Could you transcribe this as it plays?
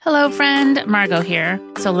Hello, friend. Margot here.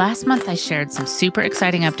 So last month I shared some super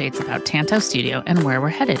exciting updates about Tanto Studio and where we're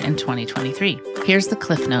headed in 2023. Here's the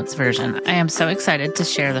Cliff Notes version. I am so excited to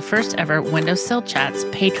share the first ever Windowsill Chats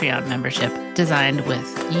Patreon membership designed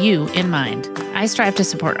with you in mind. I strive to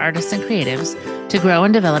support artists and creatives to grow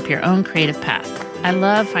and develop your own creative path. I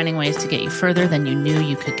love finding ways to get you further than you knew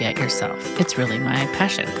you could get yourself. It's really my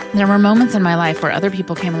passion. There were moments in my life where other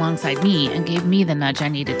people came alongside me and gave me the nudge I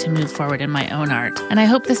needed to move forward in my own art. And I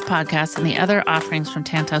hope this podcast and the other offerings from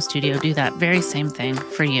Tanto Studio do that very same thing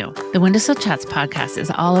for you. The Windowsill Chats podcast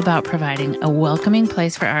is all about providing a welcoming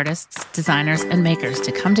place for artists, designers, and makers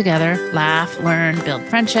to come together, laugh, learn, build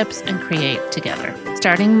friendships, and create together.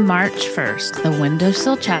 Starting March 1st, the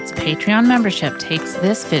Windowsill Chats Patreon membership takes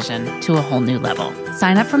this vision to a whole new level.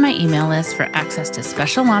 Sign up for my email list for access to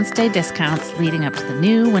special launch day discounts leading up to the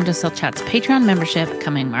new Windowsill Chats Patreon membership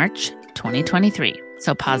coming March 2023.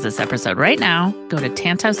 So pause this episode right now, go to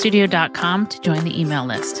tantostudio.com to join the email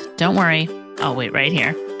list. Don't worry, I'll wait right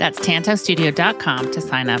here. That's tantostudio.com to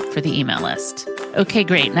sign up for the email list. Okay,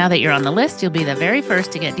 great. Now that you're on the list, you'll be the very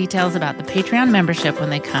first to get details about the Patreon membership when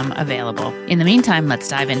they come available. In the meantime, let's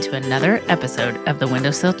dive into another episode of the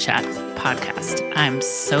Windowsill Chats podcast. I'm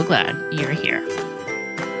so glad you're here.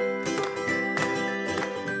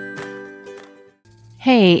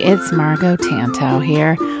 Hey, it's Margot Tanto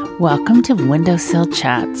here. Welcome to Windowsill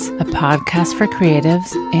Chats, a podcast for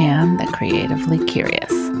creatives and the creatively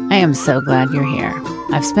curious. I am so glad you're here.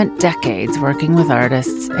 I've spent decades working with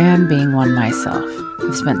artists and being one myself.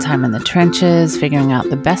 I've spent time in the trenches, figuring out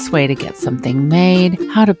the best way to get something made,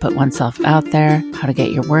 how to put oneself out there, how to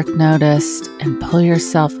get your work noticed, and pull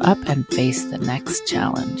yourself up and face the next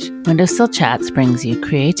challenge. Windowsill Chats brings you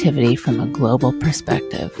creativity from a global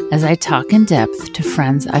perspective as I talk in depth to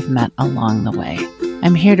friends I've met along the way.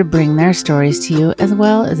 I'm here to bring their stories to you as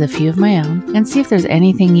well as a few of my own and see if there's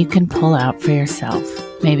anything you can pull out for yourself.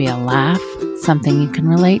 Maybe a laugh, something you can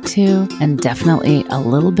relate to, and definitely a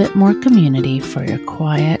little bit more community for your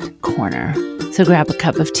quiet corner. So grab a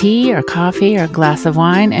cup of tea or coffee or a glass of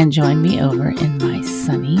wine and join me over in my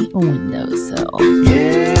sunny windowsill.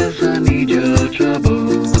 Yes, I need your trouble,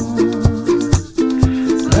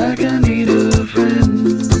 like I need a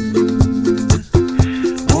friend.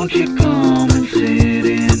 Won't you come and sit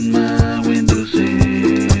in my windowsill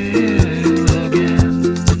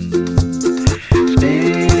again?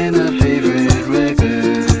 Spin our favorite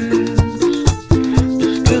records,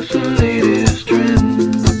 discuss the latest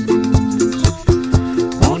trends.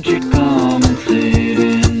 Won't you come and sit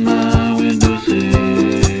in my windowsill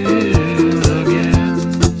again?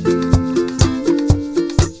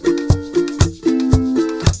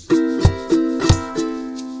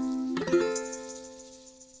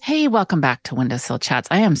 Hey, welcome back to Windowsill Chats.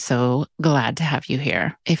 I am so glad to have you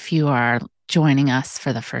here. If you are joining us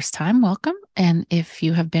for the first time, welcome. And if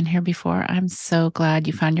you have been here before, I'm so glad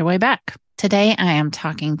you found your way back. Today, I am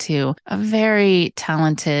talking to a very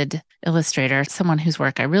talented illustrator, someone whose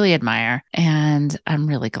work I really admire. And I'm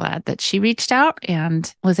really glad that she reached out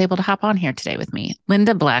and was able to hop on here today with me.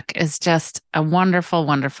 Linda Bleck is just a wonderful,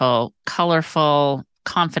 wonderful, colorful,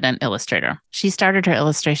 confident illustrator. She started her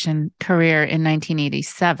illustration career in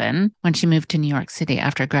 1987 when she moved to New York City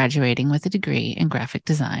after graduating with a degree in graphic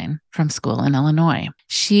design from school in Illinois.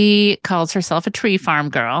 She calls herself a tree farm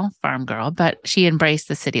girl, but she embraced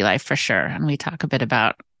the city life for sure. And we talk a bit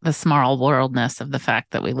about the small worldness of the fact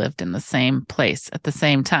that we lived in the same place at the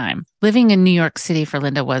same time. Living in New York City for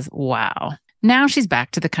Linda was wow. Now she's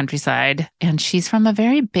back to the countryside, and she's from a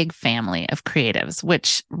very big family of creatives,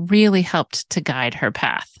 which really helped to guide her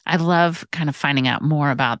path. I love kind of finding out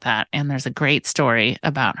more about that, and there's a great story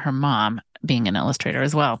about her mom being an illustrator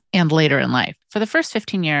as well, and later in life. For the first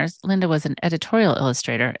 15 years, Linda was an editorial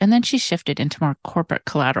illustrator, and then she shifted into more corporate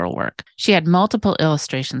collateral work. She had multiple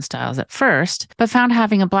illustration styles at first, but found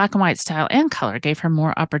having a black and white style and color gave her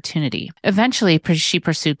more opportunity. Eventually, she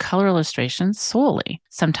pursued color illustrations solely.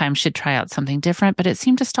 Sometimes she'd try out something different, but it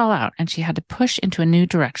seemed to stall out, and she had to push into a new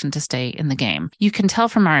direction to stay in the game. You can tell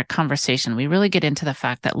from our conversation, we really get into the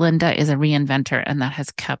fact that Linda is a reinventor, and that has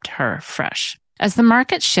kept her fresh. As the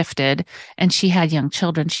market shifted and she had young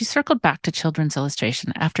children, she circled back to children's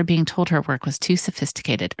illustration after being told her work was too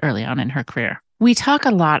sophisticated early on in her career. We talk a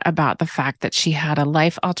lot about the fact that she had a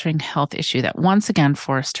life-altering health issue that once again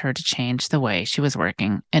forced her to change the way she was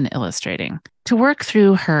working and illustrating. To work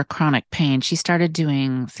through her chronic pain, she started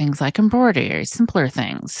doing things like embroidery, simpler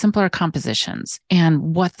things, simpler compositions.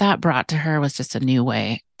 And what that brought to her was just a new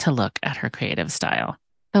way to look at her creative style.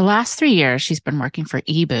 The last 3 years, she's been working for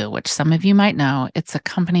Ebu, which some of you might know. It's a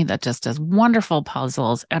company that just does wonderful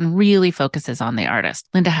puzzles and really focuses on the artist.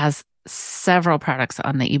 Linda has several products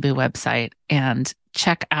on the eBoo website and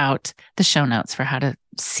check out the show notes for how to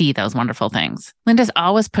see those wonderful things. Linda's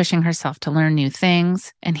always pushing herself to learn new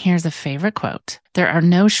things. And here's a favorite quote: "There are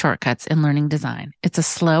no shortcuts in learning design. It's a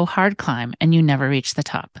slow, hard climb, and you never reach the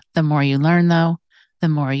top. The more you learn, though, the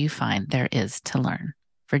more you find there is to learn."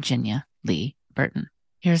 Virginia Lee Burton.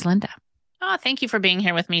 Here's Linda. Oh, thank you for being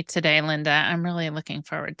here with me today, Linda. I'm really looking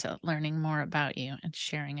forward to learning more about you and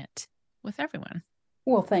sharing it with everyone.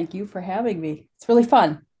 Well, thank you for having me. It's really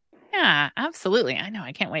fun. Yeah, absolutely. I know.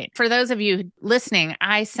 I can't wait. For those of you listening,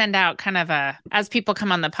 I send out kind of as people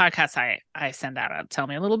come on the podcast, I send out tell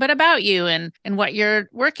me a little bit about you and what you're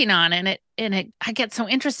working on. I get so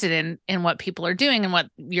interested in what people are doing and what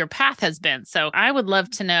your path has been. So I would love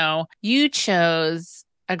to know, you chose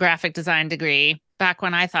a graphic design degree back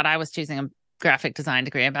when I thought I was choosing a graphic design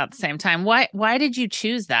degree about the same time. Why did you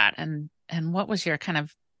choose that? And what was your kind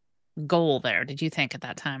of goal there, did you think, at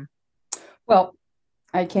that time? Well,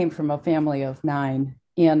 I came from a family of 9,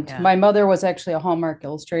 and Yeah. my mother was actually a Hallmark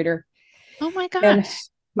illustrator, Oh my and gosh.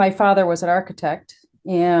 my father was an architect.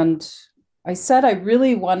 And I said I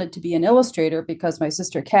really wanted to be an illustrator because my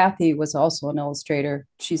sister Kathy was also an illustrator.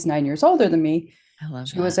 She's 9 years older than me. I love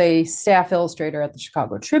She that. was a staff illustrator at the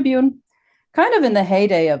Chicago Tribune, kind of in the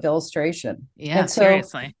heyday of illustration. Yeah, And so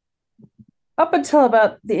seriously. up until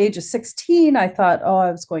about the age of 16, I thought, oh,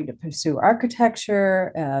 I was going to pursue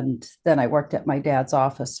architecture. And then I worked at my dad's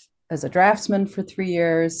office as a draftsman for 3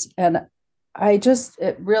 years. And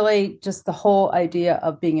it really just the whole idea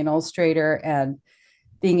of being an illustrator and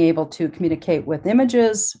being able to communicate with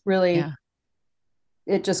images, really, Yeah.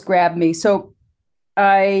 it just grabbed me. So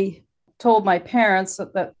I told my parents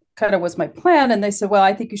that kind of was my plan. And they said, well,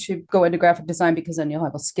 I think you should go into graphic design because then you'll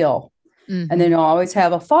have a skill. Mm-hmm. And then you'll always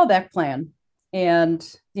have a fallback plan. And,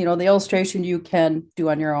 the illustration you can do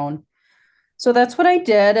on your own. So that's what I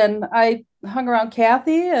did. And I hung around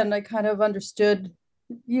Kathy and I kind of understood,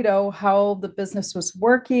 how the business was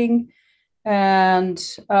working. And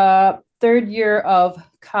third year of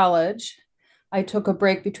college, I took a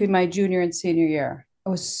break between my junior and senior year. I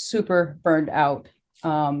was super burned out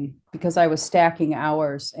because I was stacking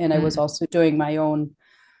hours and I was also doing my own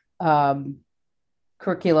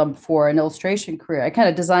curriculum for an illustration career. I kind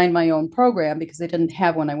of designed my own program because they didn't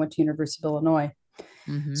have one. I went to University of Illinois.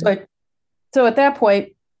 Mm-hmm. So at that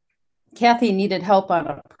point, Kathy needed help on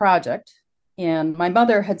a project. And my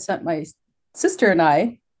mother had sent my sister and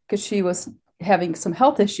I, because she was having some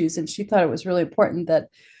health issues, and she thought it was really important that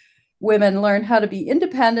women learn how to be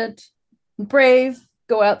independent, brave,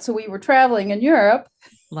 go out. So we were traveling in Europe.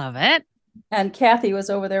 Love it. And Kathy was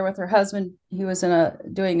over there with her husband. He was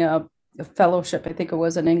doing a fellowship, I think it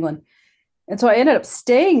was in England. And so I ended up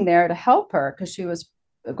staying there to help her because she was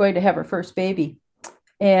going to have her first baby.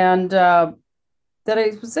 And then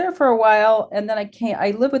I was there for a while. And then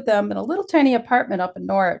I lived with them in a little tiny apartment up in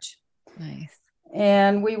Norwich. Nice.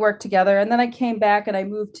 And we worked together. And then I came back and I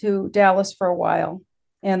moved to Dallas for a while.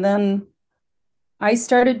 And then I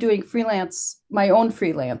started doing my own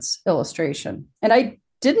freelance illustration. And I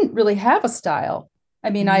didn't really have a style.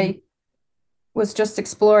 I mean, I was just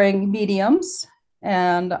exploring mediums,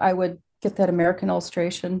 and I would get that American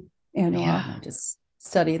Illustration annual. Yeah. I just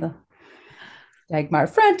study the Dagmar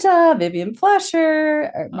Frenta, Vivian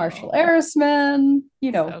Fleischer, Marshall Arisman,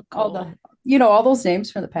 So cool. all those names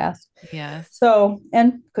from the past. Yes. So,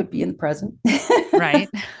 and could be in the present. Right.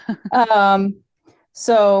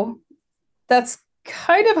 So that's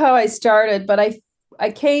kind of how I started, but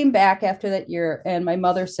I came back after that year and my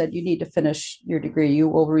mother said, you need to finish your degree. You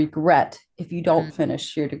will regret if you don't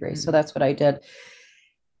finish your degree. So that's what I did.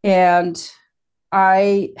 And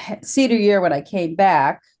senior year, when I came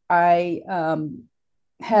back, I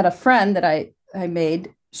had a friend that I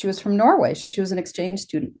made. She was from Norway. She was an exchange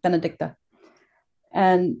student, Benedicta.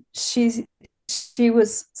 And she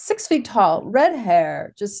was 6 feet tall, red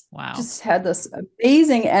hair, just had this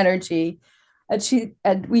amazing energy.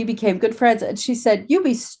 And we became good friends. And she said, you'd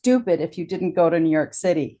be stupid if you didn't go to New York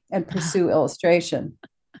City and pursue illustration.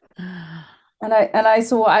 And I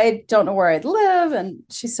said, well, I don't know where I'd live. And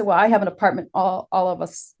she said, well, I have an apartment. All of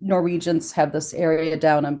us Norwegians have this area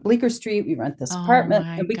down on Bleecker Street. We rent this apartment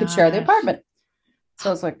and we could share the apartment. So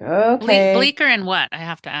I was like, okay. Bleecker and what? I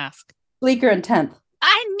have to ask. Bleecker and 10th.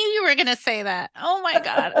 I knew you were going to say that. Oh my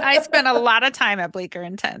God. I spent a lot of time at Bleecker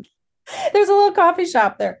and 10th. There's a little coffee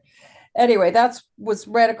shop there. Anyway, was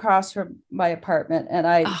right across from my apartment.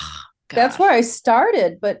 And that's where I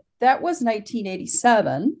started, but that was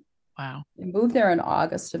 1987. Wow. I moved there in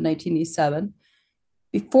August of 1987.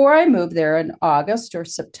 Before I moved there in August or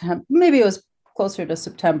September, maybe it was closer to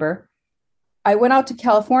September, I went out to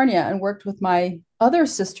California and worked with my other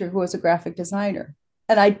sister who was a graphic designer.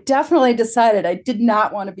 And I definitely decided I did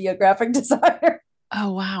not want to be a graphic designer.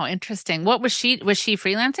 Oh, wow. Interesting. What was she? Was she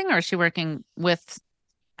freelancing or was she working with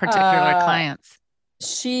particular Uh, clients?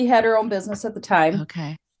 she had her own business at the time,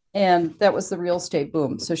 Okay. and that was the real estate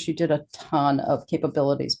boom. So she did a ton of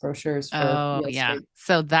capabilities brochures for Oh, real yeah. estate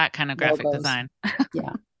So that kind of graphic logos. design.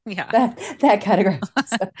 Yeah, Yeah. that kind of graphic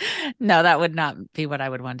design. No, that would not be what I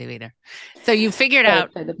would want to do either. So you figured Right,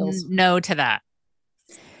 out pay the bills. no to that.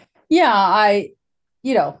 Yeah,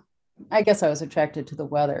 you know, I guess I was attracted to the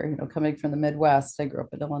weather. Coming from the Midwest, I grew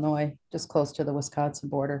up in Illinois, just close to the Wisconsin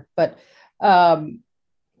border. But um,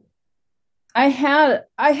 I had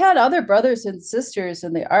other brothers and sisters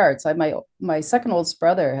in the arts. My second oldest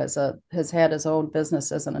brother has had his own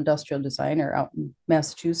business as an industrial designer out in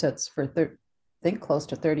Massachusetts for I think close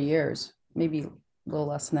to 30 years, maybe a little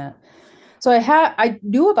less than that. So I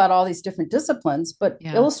knew about all these different disciplines, but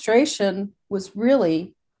Yeah. illustration was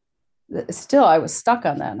really still I was stuck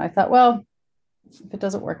on that. And I thought, well, if it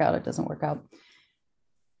doesn't work out, it doesn't work out.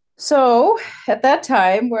 So at that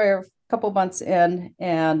time, we're a couple months in,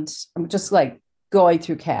 and I'm just like going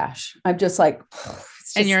through cash. I'm just like,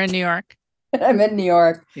 it's And you're just, in New York? I'm in New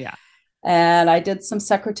York, Yeah. and I did some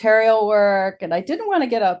secretarial work, and I didn't want to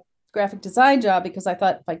get a graphic design job because I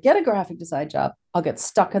thought if I get a graphic design job, I'll get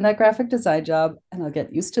stuck in that graphic design job and I'll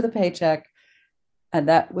get used to the paycheck. And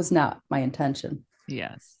that was not my intention.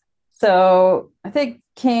 Yes. So I think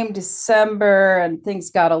came December and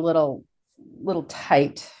things got a little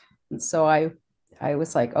tight. And so I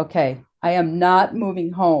was like, okay, I am not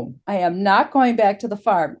moving home. I am not going back to the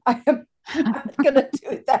farm. I am not gonna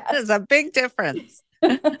do that. There's a big difference.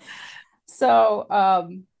 So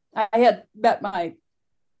I had met I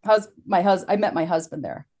met my husband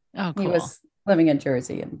there. Oh, He cool. was living in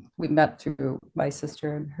Jersey, and we met through my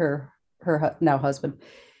sister and her now husband.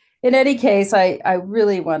 In any case, I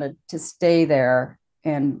really wanted to stay there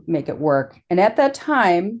and make it work. And at that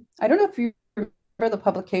time, I don't know if you remember the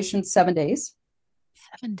publication 7 Days.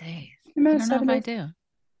 7 days. I Remember don't know if Seven I Days? do.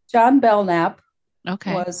 John Belknap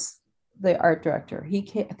Okay. was the art director.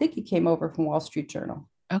 I think he came over from Wall Street Journal.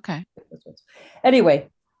 Okay. Anyway,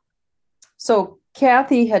 so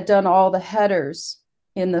Kathy had done all the headers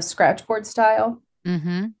in the scratchboard style.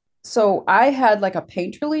 Mm-hmm. So I had like a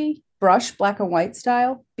painterly brush, black and white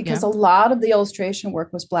style, because Yeah. a lot of the illustration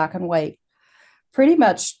work was black and white, pretty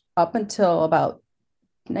much up until about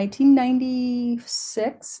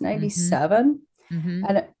 1996, Mm-hmm. 97. Mm-hmm.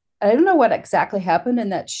 And I don't know what exactly happened in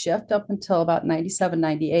that shift up until about 97,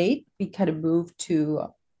 98. We kind of moved to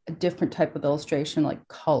a different type of illustration, like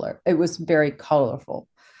color. It was very colorful.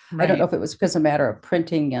 I don't know Right. if it was because of a matter of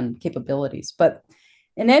printing and capabilities, but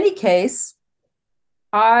in any case,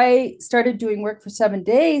 I started doing work for 7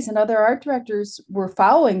 days, and other art directors were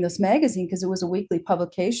following this magazine because it was a weekly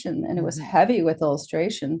publication and it was Mm-hmm. heavy with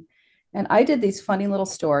illustration. And I did these funny little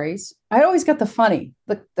stories. I always got the funny,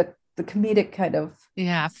 the comedic kind of,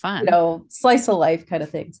 Yeah. Fun. slice of life kind of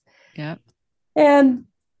things. Yep. And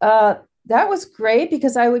that was great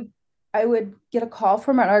because I would get a call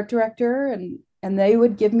from an art director, and they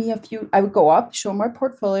would give me a few. I would go up, show my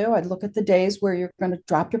portfolio. I'd look at the days where you're going to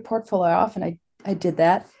drop your portfolio off, and I did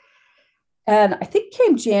that. And I think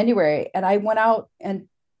came January, and I went out and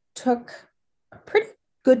took a pretty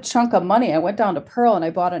good chunk of money. I went down to Pearl and I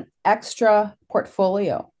bought an extra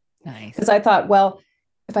portfolio Nice. because I thought, well,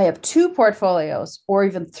 if I have two portfolios or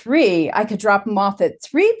even three, I could drop them off at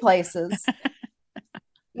three places.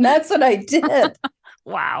 And that's what I did.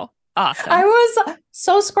 Wow. Awesome. I was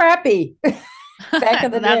so scrappy back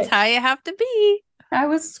in the That's day. how you have to be. I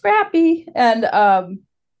was scrappy. And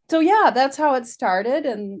so, yeah, that's how it started.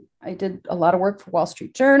 And I did a lot of work for Wall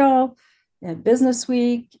Street Journal and Business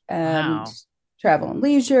Week and Wow. Travel and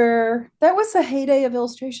Leisure. That was the heyday of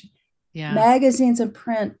illustration. Yeah. Magazines and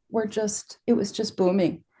print it was just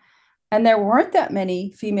booming. And there weren't that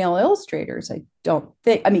many female illustrators, I don't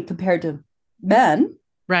think. I mean, compared to men,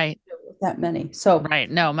 Right. there weren't that many. So, Right.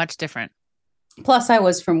 No, much different. plus I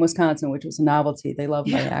was from Wisconsin, which was a novelty. They love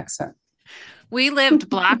my Yeah. accent. We lived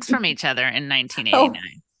blocks from each other in 1989.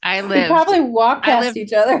 Oh, I we lived, probably walked I past lived,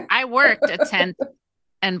 each other. I worked at 10th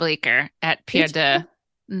and Bleecker at Pierre Each, de.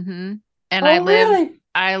 Mm-hmm. And oh, really?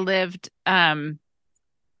 I lived on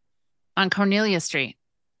Cornelia Street.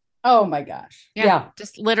 Oh my gosh. Yeah, Yeah.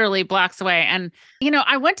 just literally blocks away. And,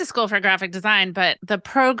 I went to school for graphic design, but the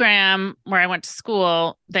program where I went to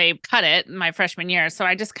school, they cut it my freshman year. So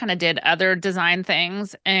I just kind of did other design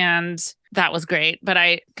things, and that was great. But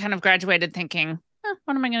I kind of graduated thinking,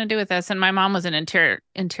 what am I going to do with this? And my mom was in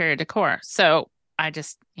interior decor. So I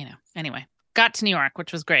just, anyway, got to New York,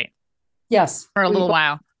 which was great Yes. for a We little both,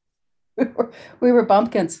 while. We were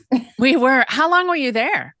bumpkins. We were. How long were you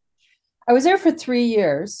there? I was there for 3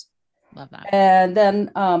 years. Love that. And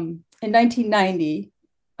then in 1990,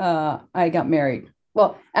 I got married.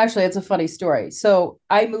 Well, actually, it's a funny story. So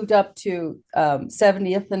I moved up to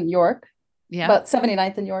 70th in York, Yeah. about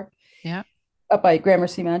 79th in York, Yeah. up by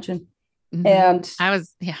Gramercy Mansion. Mhm. And I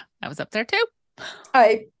was up there too.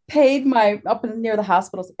 I paid my up near the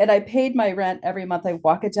hospitals, and I paid my rent every month. I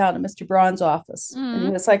walk it down to Mr. Braun's office, and he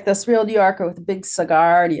Mm. was like this real New Yorker with a big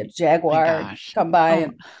cigar, and he had a My Jaguar, and he'd gosh. come by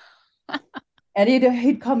Oh, and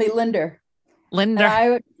he'd call me Linder, and Linda. I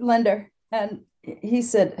would Linder, and he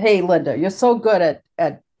said, "Hey, Linda, you're so good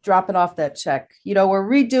at dropping off that check. You know, we're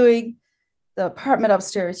redoing the apartment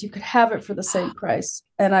upstairs. You could have it for the same price."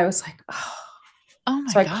 And I was like, oh. Oh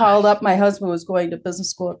my So I called gosh. up. My husband was going to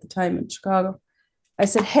business school at the time in Chicago. I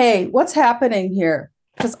said, "Hey, what's happening here?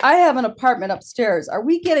 Because I have an apartment upstairs. Are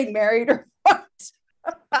we getting married or what?"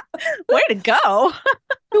 Way to go.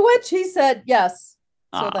 To which he said, "Yes."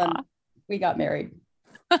 So Aw, then we got married.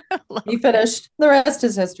 love He it. finished. The rest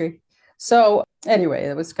is history. So anyway,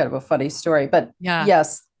 it was kind of a funny story. But Yeah.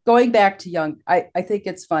 yes, going back to young, I think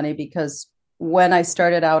it's funny because when I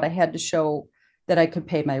started out, I had to show that I could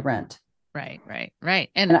pay my rent. Right, right, right.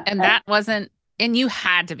 And And and that wasn't, and you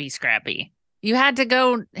had to be scrappy. You had to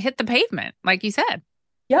go hit the pavement, like you said.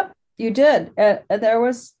 yep, you did. And there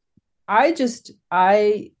was,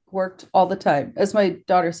 I worked all the time. As my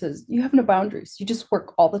daughter says, you have no boundaries. You just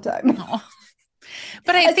work all the time. Oh.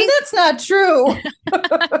 But I I said, think that's not true.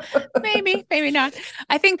 maybe, maybe not.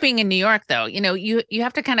 I think being in New York, though, you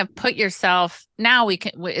have to kind of put yourself. Now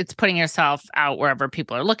it's putting yourself out wherever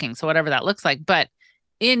people are looking. So whatever that looks like. But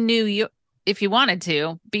in New York, if you wanted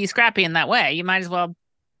to be scrappy in that way, you might as well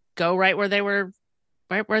go right where they were,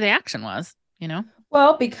 right where the action was.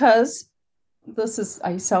 Well, because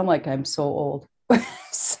I sound like I'm so old.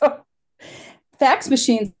 So fax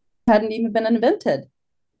machines hadn't even been invented.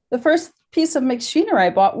 The first piece of machinery I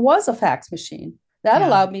bought was a fax machine. That Yeah.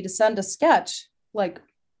 allowed me to send a sketch like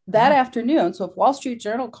that Yeah. afternoon. So if Wall Street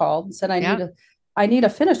Journal called and said Yeah. I need a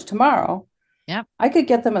finish tomorrow, Yep. I could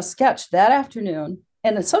get them a sketch that afternoon.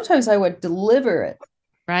 And then sometimes I would deliver it.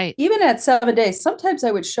 Right. Even at 7 days, sometimes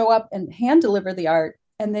I would show up and hand deliver the art,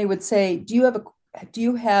 and they would say, do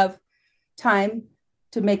you have time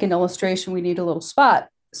to make an illustration? We need a little spot."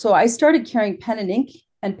 So I started carrying pen and ink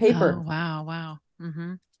and Oh, paper wow. Wow.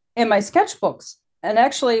 Mm-hmm. in my sketchbooks. And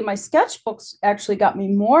actually, my sketchbooks actually got me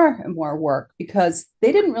more and more work because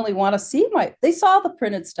they didn't really want to see they saw the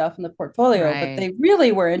printed stuff in the portfolio, but Right. they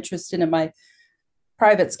really were interested in my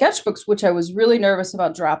private sketchbooks, which I was really nervous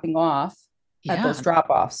about dropping off at Yeah. those drop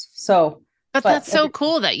offs. So, But but that's so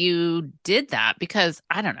cool that you did that, because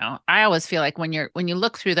I don't know. I always feel like when you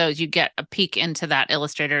look through those, you get a peek into that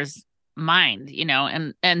illustrator's mind,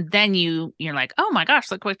 and then you're like, oh my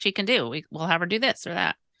gosh, look what she can do. We'll have her do this or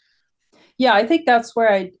that. yeah, I think that's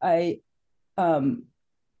where um,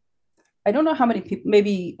 I don't know how many people,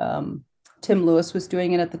 maybe Tim Lewis was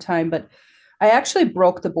doing it at the time, but I actually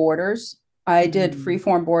broke the borders. I did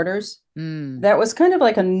freeform borders. Mm. That was kind of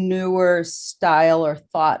like a newer style or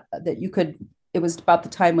thought that it was about the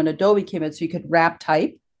time when Adobe came in, so you could wrap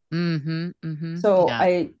type. Mm-hmm. Mm-hmm. So Yeah.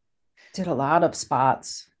 I did a lot of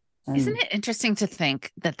spots. Isn't it interesting to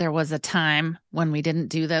think that there was a time when we didn't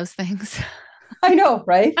do those things? I know,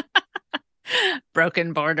 right?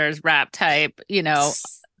 Broken borders, wrap type, So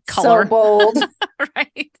color. bold.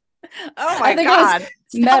 Right. Oh I my think God. it was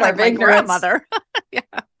a Sound matter like of my ignorance. grandmother. Yeah.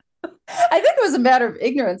 I think it was a matter of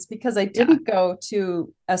ignorance because I didn't go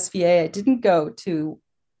to SVA. I didn't go to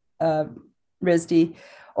uh, RISD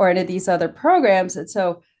or any of these other programs. And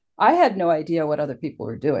so I had no idea what other people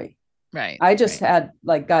were doing. Right. I just Right. had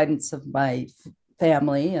like guidance of my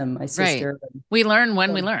family and my Right. sister. We learn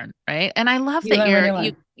when we So learn, right? And I love you that learn when you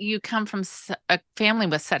you learn. you come from a family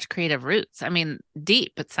with such creative roots. I mean,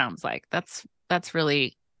 deep, it sounds like. That's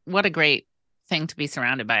really what a great thing to be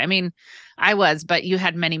surrounded by. I mean, I was, but you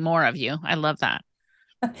had many more of you. I love that.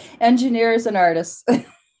 Engineers and artists.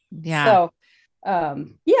 Yeah. So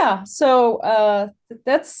yeah. So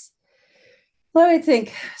that's, let me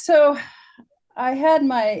think. So I had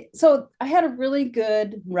a really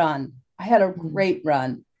good run. I had a Mm. great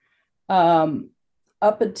run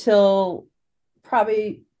up until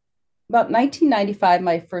probably about 1995.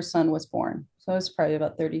 My first son was born. So I was probably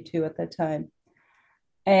about 32 at that time.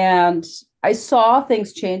 And I saw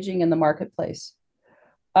things changing in the marketplace.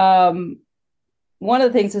 Um, One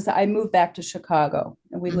of the things is I moved back to Chicago,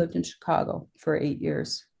 and we Mm. lived in Chicago for 8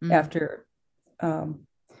 years Mm. after.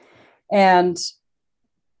 And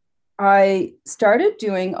I started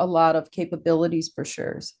doing a lot of capabilities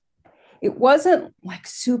brochures. it wasn't like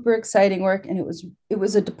super exciting work, and it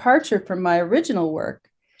was a departure from my original work,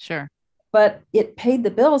 Sure. but it paid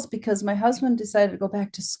the bills because my husband decided to go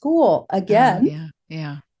back to school Oh, again. yeah.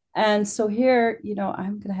 Yeah. And so here,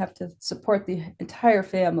 I'm going to have to support the entire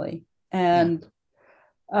family. Yeah. And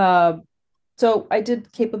so I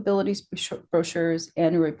did capabilities brochures,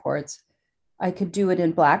 annual reports. I could do it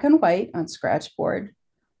in black and white on Scratchboard. It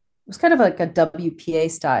was kind of like a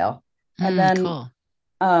WPA style. And Cool.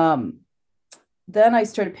 um, then I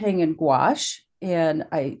started painting in gouache, and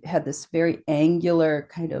I had this very angular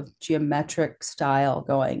kind of geometric style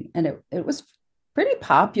going. And it was pretty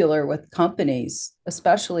popular with companies,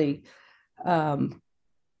 especially um,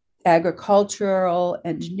 agricultural,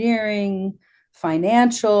 engineering,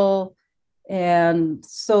 financial. And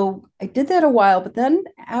so I did that a while. But then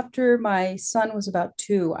after my son was about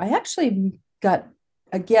 2, I actually got,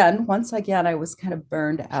 once again, I was kind of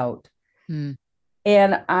burned out. Mm.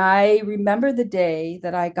 And I remember the day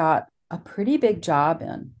that I got a pretty big job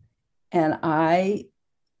in, and I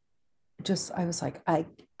was like,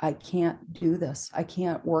 I can't do this. I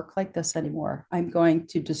can't work like this anymore. I'm going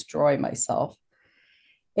to destroy myself.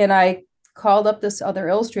 And I called up this other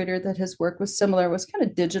illustrator that his work was similar, was kind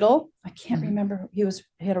of digital. I can't remember. He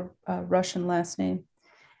had a Russian last name.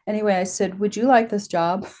 Anyway, I said, "Would you like this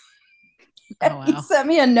job?" Oh, He wow. sent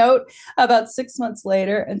me a note about 6 months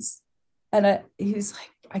later, and he was like,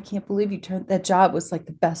 "I can't believe you turned that job was like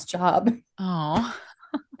the best job." Oh,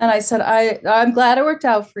 And I said, I'm glad it worked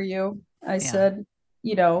out for you. I yeah. said,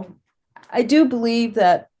 you know, I do believe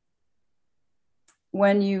that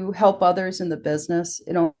when you help others in the business,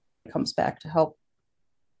 it only comes back to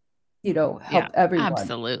Yeah. help everyone.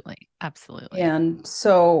 Absolutely. Absolutely. And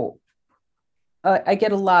so I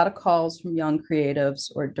get a lot of calls from young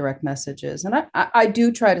creatives or direct messages, and I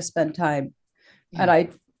do try to spend time, and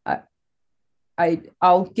Yeah. I,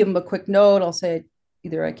 I'll give them a quick note. I'll say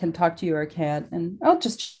either I can talk to you or I can't, and I'll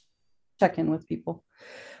just check in with people.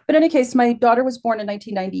 But in any case, my daughter was born in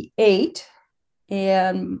 1998,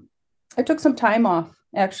 and I took some time off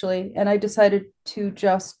actually, and I decided to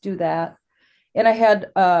just do that. And I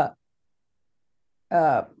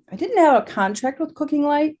didn't have a contract with Cooking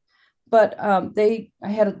Light, but I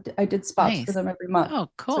did spots for Nice. them every month. Oh, So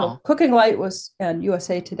cool. Cooking Light was and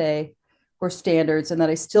USA Today were standards, and then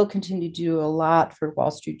I still continue to do a lot for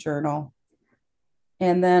Wall Street Journal.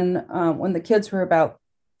 And then when the kids were about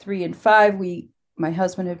 3 and 5, my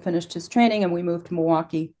husband had finished his training, and we moved to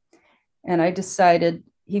Milwaukee. And I decided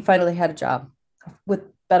he finally had a job with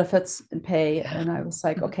benefits and pay. Yeah. And I was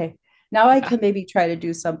like, okay, now I Yeah. can maybe try to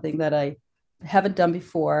do something that I haven't done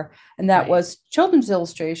before. And that Right. was children's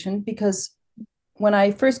illustration, because when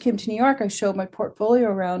I first came to New York, I showed my portfolio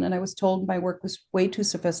around, and I was told my work was way too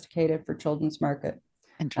sophisticated for children's market.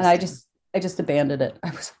 And Interesting. I just abandoned it.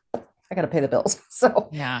 I got to pay the bills. So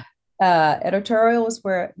Yeah. editorial was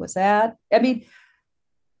where it was at. I mean,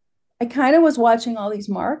 I kind of was watching all these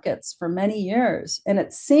markets for many years. And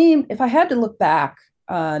it seemed, if I had to look back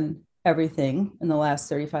on everything in the last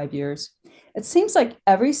 35 years, it seems like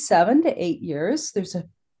every 7 to 8 years, there's a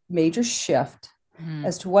major shift Mm-hmm.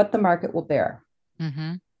 as to what the market will bear.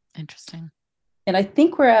 Mm-hmm. Interesting. And I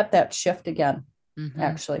think we're at that shift again, Mm-hmm.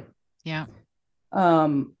 actually. Yeah.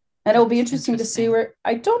 And it'll be That's interesting to see interesting.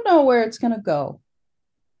 I don't know where it's going to go.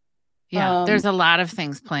 Yeah. There's Um, a lot of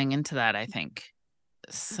things playing into that, I think.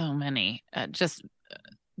 So many. Just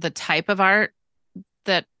the type of art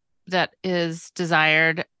that is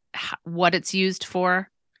desired, what it's used for.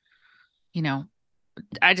 You know,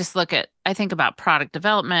 I think about product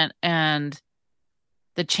development and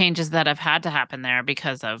the changes that have had to happen there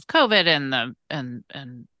because of COVID and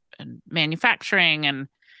and manufacturing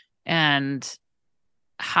and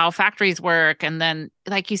how factories work. And then,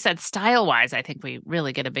 like you said, style wise, I think we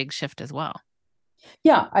really get a big shift as well.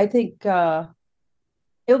 yeah, I think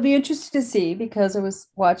it'll be interesting to see, because I was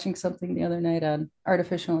watching something the other night on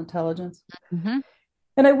artificial intelligence. Mm-hmm.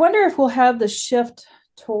 And I wonder if we'll have the shift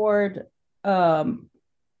toward um,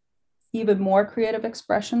 even more creative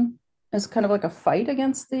expression as kind of like a fight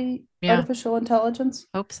against the Yeah, artificial intelligence.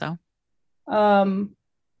 hope so. Um,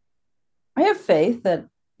 I have faith that,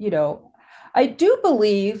 you know, I do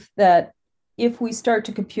believe that if we start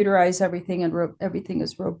to computerize everything and everything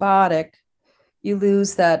is robotic, you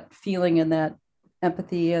lose that feeling and that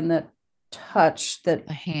empathy and that touch, that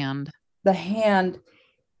The hand. the hand.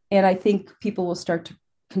 And I think people will start to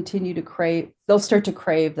continue to crave, they'll start to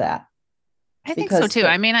crave that, I think so because too.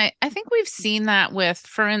 I mean, I think we've seen that with,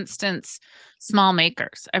 for instance, small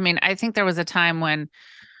makers. I mean, I think there was a time when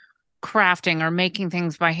crafting or making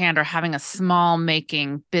things by hand or having a small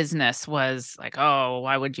making business was like, oh,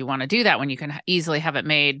 why would you want to do that when you can easily have it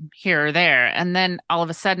made here or there? And then all of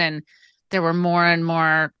a sudden, there were more and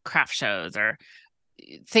more craft shows or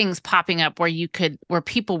things popping up where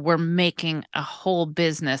people were making a whole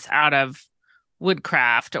business out of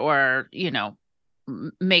woodcraft or,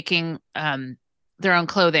 making their own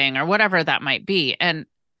clothing or whatever that might be. And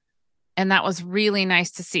that was really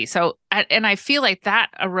nice to see. So, and I feel like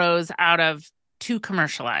that arose out of too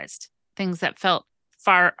commercialized things that felt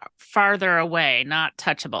farther away, not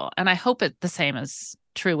touchable. And I hope the same is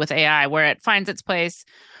true with AI, where it finds its place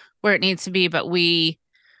where it needs to be, but we,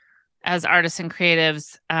 as artists and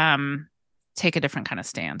creatives, take a different kind of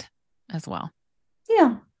stand as well.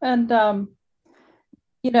 Yeah. And,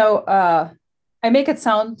 I make it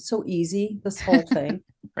sound so easy, this whole thing.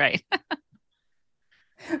 Right.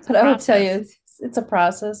 But I would tell you, it's a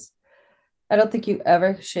process. I don't think you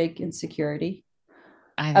ever shake insecurity.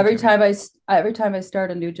 Every time I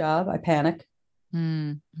start a new job, I panic.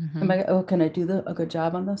 Mm-hmm. I'm like, oh, can I do a good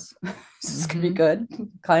job on this? This is gonna be good.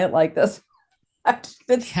 Client like this. It's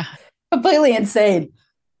completely insane.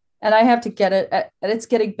 And I have to get it, and it's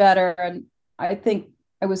getting better. And I think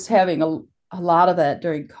I was having a lot of that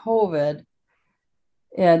during COVID.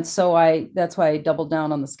 And so that's why I doubled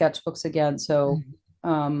down on the sketchbooks again. So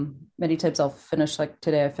many times I'll finish, like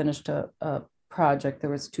today I finished a project. There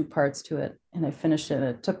was 2 parts to it, and I finished it.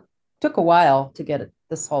 It took a while to get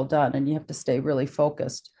this all done, and you have to stay really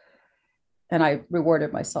focused. And I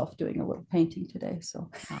rewarded myself doing a little painting today.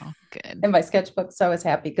 So good. In my sketchbook. So I was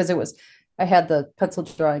happy because I had the pencil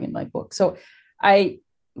drawing in my book. So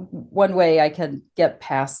one way I can get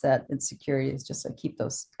past that insecurity is just I keep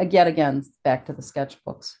those again back to the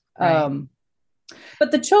sketchbooks. Right.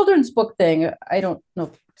 But the children's book thing, I don't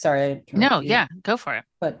know. Sorry. No, yeah, go for it.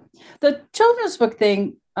 But the children's book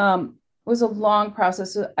thing was a long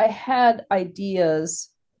process. I had ideas.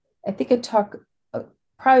 I think it took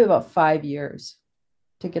probably about 5 years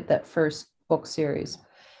to get that first book series.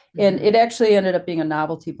 And it actually ended up being a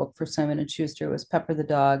novelty book for Simon and Schuster. It was Pepper the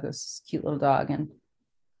dog. It was this cute little dog. And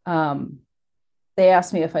they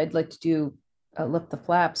asked me if I'd like to do Lip the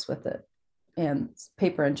Flaps with it and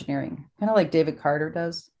paper engineering, kind of like David Carter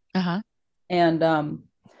does. And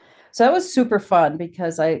so that was super fun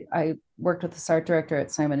because I worked with the art director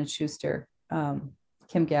at Simon and Schuster,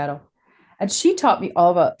 Kim Gatto, and she taught me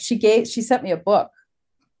all about. She sent me a book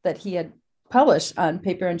that he had published on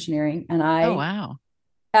paper engineering, and I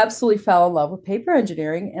absolutely fell in love with paper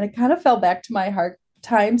engineering, and it kind of fell back to my hard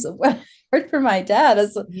times of when I worked for my dad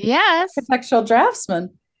as an architectural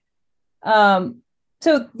draftsman.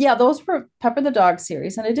 So yeah, those were Pepper the Dog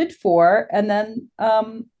series, and I did 4, and then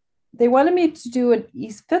they wanted me to do an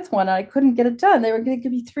East 5th one, and I couldn't get it done. They were going to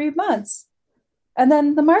give me 3 months, and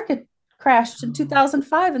then the market crashed in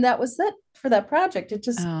 2005, and that was it for that project. It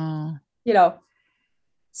just,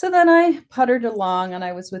 So then I puttered along, and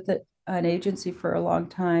I was with an agency for a long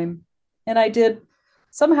time, and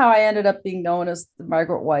somehow I ended up being known as the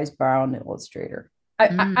Margaret Wise Brown illustrator.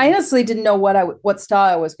 I honestly didn't know what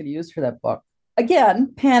style I was going to use for that book.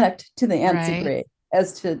 Again, panicked to the nth degree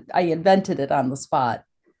I invented it on the spot.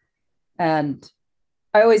 And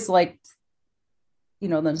I always liked, the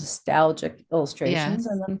nostalgic illustrations.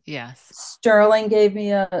 And then Sterling gave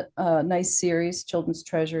me a nice series, Children's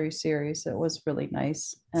Treasury series. It was really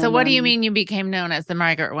nice. So what do you mean you became known as the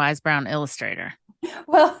Margaret Wise Brown illustrator?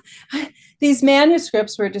 Well, these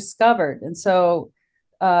manuscripts were discovered. And so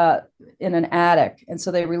in an attic. And so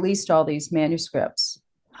they released all these manuscripts.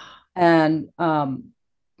 And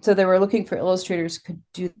so they were looking for illustrators who could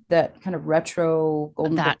do that kind of retro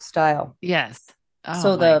golden book style. Yes. Oh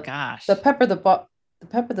so my gosh. The Pepper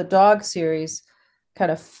the Dog series kind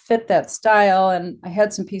of fit that style. And I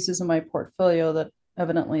had some pieces in my portfolio that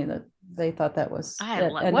evidently that they thought that was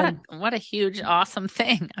what a huge, awesome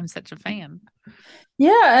thing. I'm such a fan.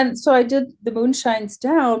 Yeah. And so I did The Moon Shines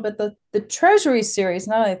Down, but the Treasury series,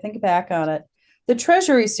 now that I think back on it, the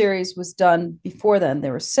Treasury series was done before then.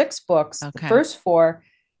 There were 6 books, the first 4.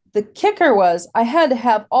 The kicker was I had to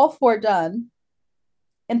have all 4 done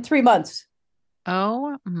in 3 months.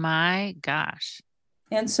 Oh my gosh.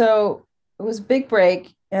 And so it was a big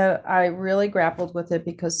break. I really grappled with it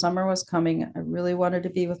because summer was coming. I really wanted to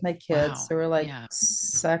be with my kids. Wow. They were like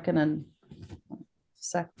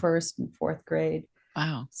first and 4th grade.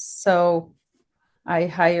 Wow. So I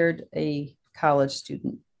hired a college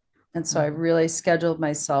student. And so I really scheduled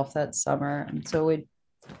myself that summer. And so we'd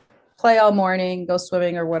play all morning, go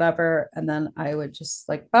swimming or whatever. And then I would just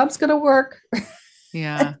like, Bob's going to work.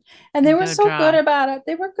 Yeah. And they were so good about it.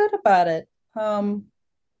 They were good about it.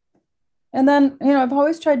 And then, I've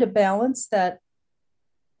always tried to balance that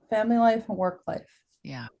family life and work life.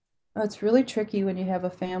 Yeah. It's really tricky when you have a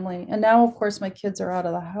family. And now, of course, my kids are out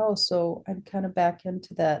of the house. So I'm kind of back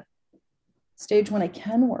into that stage when I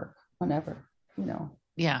can work whenever.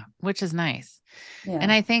 Yeah. Which is nice. And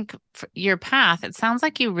Yeah. I think for your path, it sounds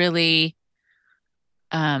like you really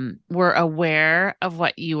were aware of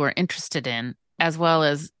what you were interested in, as well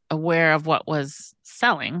as aware of what was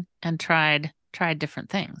selling and tried different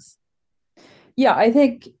things. Yeah. I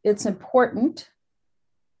think it's important.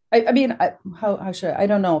 I mean, how should I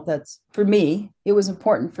don't know if that's for me. It was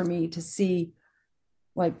important for me to see,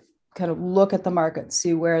 like, kind of look at the market,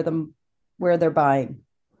 see where they're buying,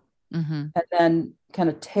 Mm-hmm. and then kind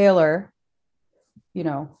of you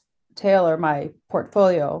know, tailor my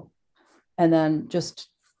portfolio. And then just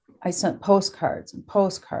I sent postcards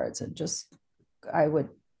and just I would,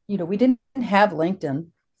 we didn't have LinkedIn.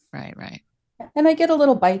 Right, right, And I get a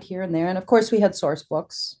little bite here and there. And of course we had source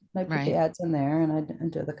books. And I put the right. ads in there and I'd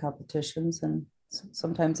enter the competitions. And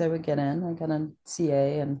sometimes I would get in. I got on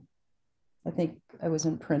CA and I think I was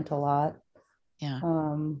in print a lot. Yeah.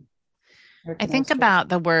 Um, I American think Illustration. about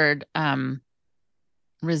the word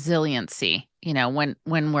resiliency, when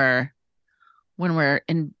we're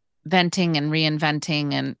inventing and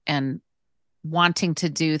reinventing and wanting to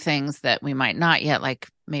do things that we might not yet, like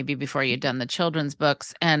maybe before you'd done the children's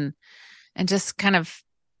books, and just kind of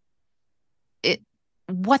it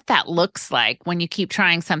what that looks like when you keep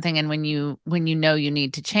trying something and when you know you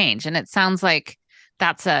need to change. And it sounds like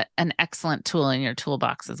that's an excellent tool in your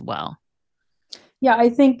toolbox as well. Yeah, I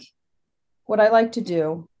think what I like to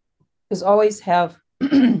do is always have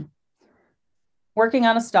working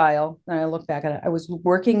on a style. And I look back at it. I was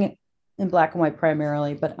working in black and white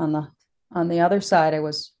primarily, but on the other side, I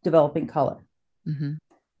was developing color. Mm-hmm.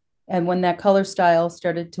 And when that color style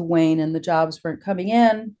started to wane and the jobs weren't coming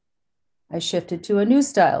in, I shifted to a new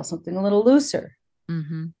style, something a little looser.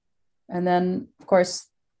 Mm-hmm. And then, of course,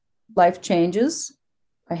 life changes.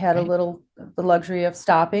 I had Right. the luxury of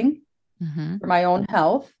stopping Mm-hmm. for my own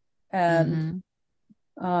health. And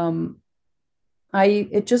Mm-hmm. um,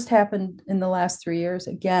 it just happened in the last 3 years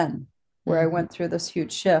again, where I Mm-hmm. went through this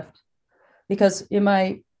huge shift because in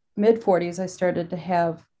my mid 40s, I started to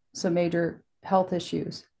have some major health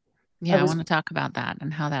issues. I Yeah, I was, want to talk about that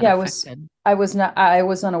and how that yeah, affected. I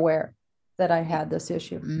was unaware that I had this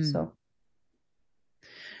issue. Mm. So,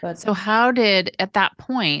 but So how did at that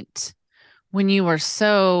point, when you were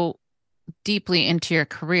so deeply into your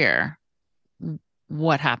career,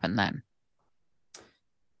 what happened then?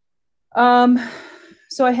 um,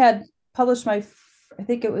 so I had published I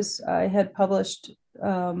think I had published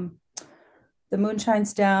The Moon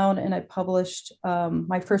Shines Down, and I published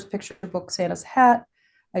my first picture book, Santa's Hat.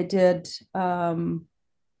 I did, I'm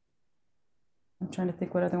trying to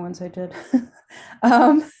think what other ones I did.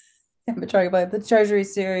 um, I'm trying about the Treasury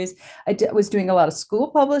series. Was doing a lot of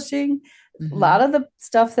school publishing. A Mm-hmm. lot of the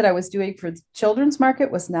stuff that I was doing for the children's market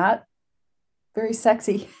was not very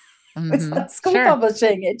sexy. It's Mm-hmm. not school Sure.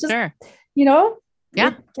 publishing. It just, Sure. you know,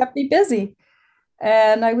 Yeah. it kept me busy.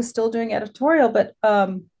 And I was still doing editorial, but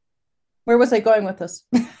where was I going with this?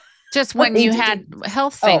 Just when you had ADD.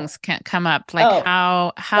 health Oh, things can't come up, like oh,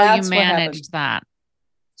 how you that's what happened. managed that.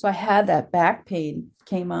 So I had that back pain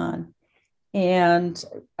came on, and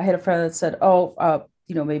I had a friend that said, "Oh,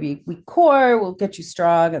 maybe we core will get you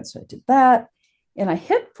strong," and so I did that. And I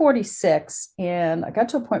hit 46, and I got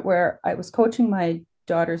to a point where I was coaching my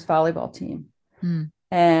daughter's volleyball team, Mm.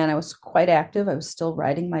 and I was quite active. I was still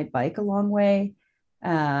riding my bike a long way,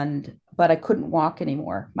 but I couldn't walk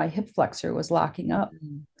anymore. My hip flexor was locking up,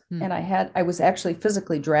 Mm. Mm. and I was actually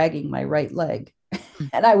physically dragging my right leg, Mm.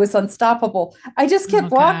 and I was unstoppable. I just Oh kept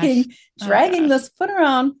gosh. walking, Oh dragging gosh. this foot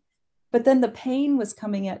around, but then the pain was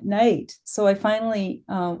coming at night. So I finally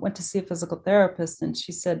went to see a physical therapist, and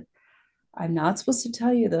she said, "I'm not supposed to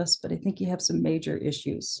tell you this, but I think you have some major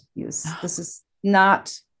issues. This is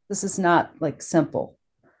not like simple.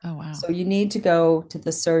 Oh wow. So you need to go to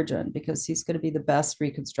the surgeon because he's going to be the best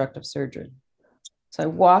reconstructive surgeon." So I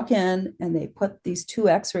walk in and they put these two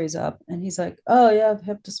x-rays up and he's like, "Oh, you have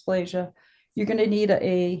hip dysplasia. You're going to need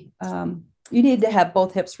you need to have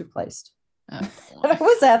both hips replaced." Oh And I boy.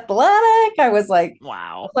 was athletic.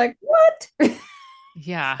 Wow. Like, what?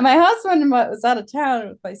 Yeah. My husband was out of town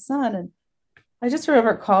with my son. And I just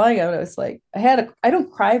remember calling him. And I was like, I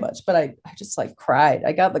don't cry much, but I just like cried.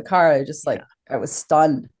 I got in the car. Yeah. I was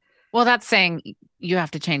stunned. Well, that's saying you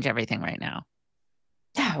have to change everything right now.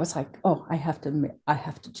 Yeah, I was like, oh, I have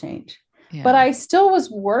to change. But Yeah. I still was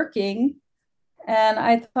working, and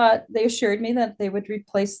I thought they assured me that they would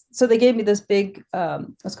replace. So they gave me this big,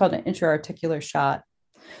 what's called an intra-articular shot,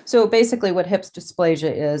 So basically, what hips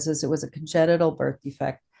dysplasia is it was a congenital birth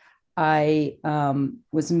defect. I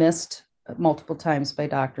was missed multiple times by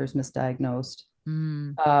doctors, misdiagnosed,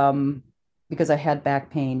 Mm, um, because I had back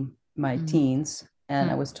pain in my mm, teens, and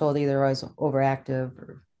I mm. was told either I was overactive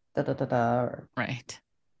or da da da da. Right.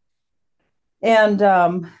 And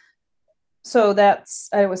so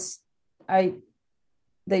I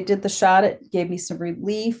they did the shot. It gave me some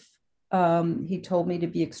relief. He told me to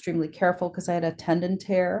be extremely careful because I had a tendon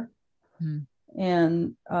tear. Mm,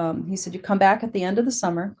 And he said, you come back at the end of the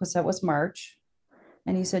summer, because that was March.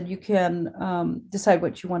 And he said, you can decide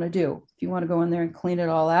what you want to do. If you want to go in there and clean it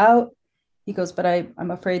all out. He goes, but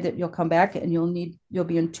I'm afraid that you'll come back and you'll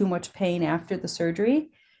be in too much pain after the surgery.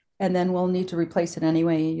 And then we'll need to replace it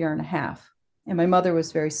anyway, a year and a half. And my mother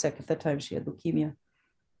was very sick at the time. She had leukemia.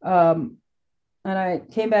 Um, and I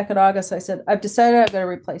came back in August. I said, I've decided I'm going to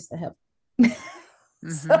replace the hip.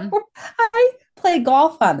 So mhm. I played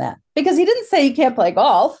golf on that because he didn't say you can't play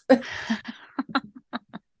golf.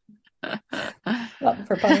 Well,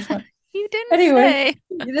 for punishment. You didn't Anyway, say.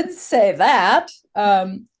 you didn't say that.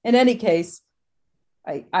 In any case,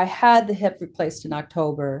 I had the hip replaced in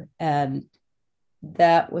October, and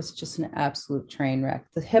that was just an absolute train wreck.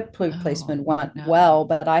 The hip Oh, replacement went no. well,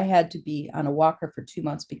 but I had to be on a walker for 2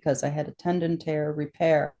 months because I had a tendon tear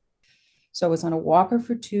repair. So I was on a walker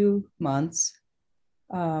for 2 months.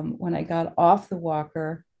 When I got off the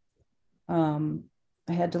walker, um,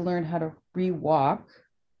 I had to learn how to re-walk.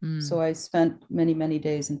 Mm, So I spent many, many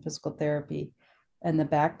days in physical therapy, and the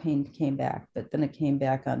back pain came back, but then it came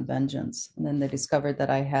back on vengeance. And then they discovered that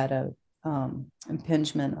I had a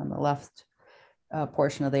impingement on the left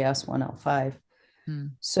portion of the S1L5.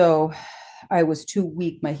 mm. So I was too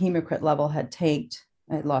weak. My hematocrit level had tanked.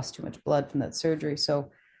 I had lost too much blood from that surgery.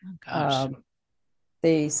 So Oh, gosh. um,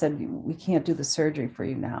 they said, we can't do the surgery for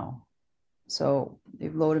you now. So they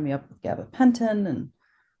loaded me up with gabapentin and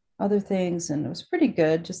other things, and it was pretty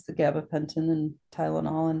good, just the gabapentin and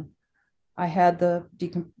Tylenol. And I had the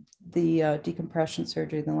decompression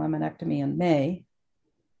surgery, the laminectomy in May,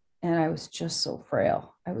 and I was just so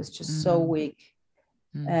frail. I was just so Mm, weak,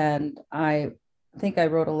 mm. and I think I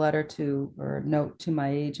wrote a letter to or a note to my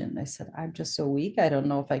agent. I said, I'm just so weak. I don't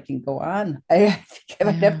know if I can go on. I think I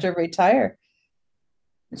might have Yeah. to retire.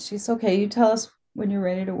 And she's okay. You tell us when you're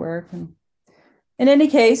ready to work. And in any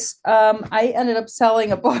case, I ended up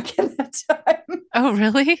selling a book in that time, Oh,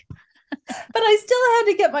 really? but I still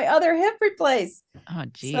had to get my other hip replaced. Oh,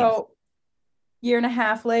 geez. So, year and a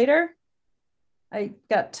half later, I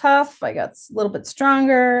got tough. I got a little bit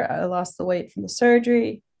stronger. I lost the weight from the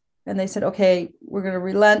surgery. And they said, okay, we're going to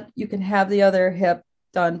relent. You can have the other hip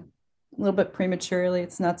done a little bit prematurely.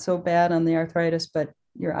 It's not so bad on the arthritis, but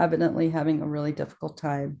you're evidently having a really difficult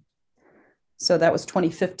time. So that was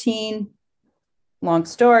 2015. Long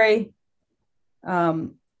story.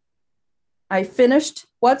 Um, I finished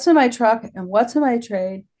What's in My Truck and What's in My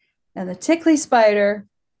Trade and the Tickly Spider.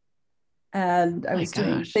 And I My was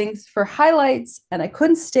doing gosh. things for highlights, and I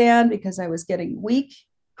couldn't stand because I was getting weak,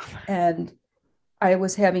 and I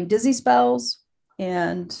was having dizzy spells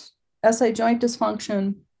and SI joint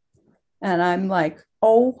dysfunction. And I'm like,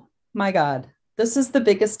 oh my God, this is the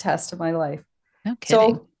biggest test of my life. No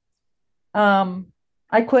kidding. So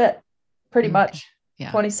I quit pretty Okay. much Yeah.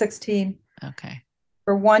 2016 Okay.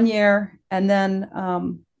 for 1 year. And then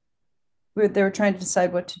they were trying to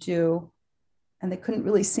decide what to do, and they couldn't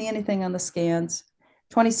really see anything on the scans.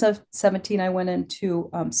 2017, I went into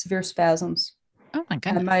severe spasms, Oh, my and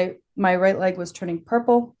goodness. my right leg was turning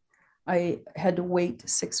purple. I had to wait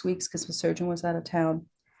 6 weeks because the surgeon was out of town,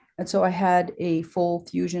 and so I had a full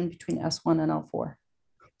fusion between S1 and L4.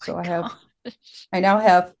 So Gosh. I now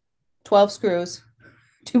have 12 screws,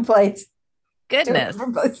 two plates, two Goodness.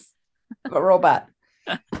 remotes, a robot.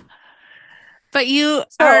 But you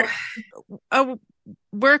are So a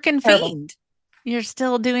working terrible. fiend. You're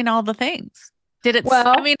still doing all the things. I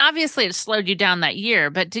Well, mean, obviously it slowed you down that year,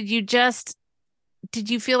 but did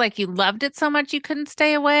you feel like you loved it so much you couldn't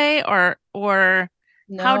stay away, or how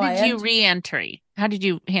no, did you re-entry? How did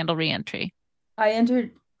you handle re-entry? I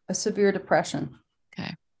entered a severe depression.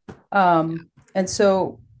 Okay. And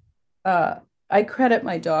so uh, I credit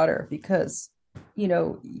my daughter because, you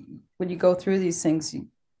know, when you go through these things, you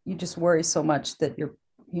just worry so much that your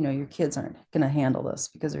kids aren't going to handle this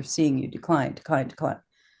because they're seeing you decline, decline, decline.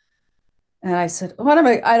 And I said, what am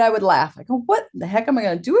I? And I would laugh. I go, what the heck am I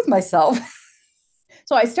going to do with myself?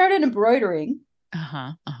 So I started embroidering,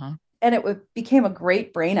 Uh-huh. Uh-huh. and became a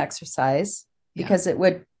great brain exercise Yeah. because it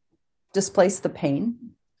would displace the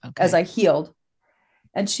pain as Okay. I healed.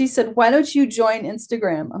 And she said, why don't you join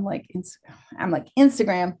Instagram? I'm like, Instagram. I'm like,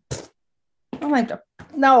 Instagram. I'm like,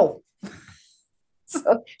 no.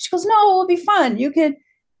 So she goes, no, it'll be fun. You could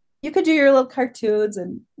do your little cartoons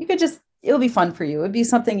and it'll be fun for you. It'd be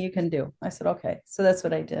something you can do. I said, okay. So that's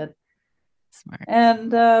what I did. Smart.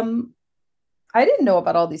 And I didn't know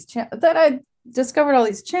about all these that I discovered all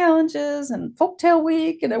these challenges and folktale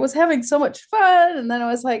week, and I was having so much fun. And then I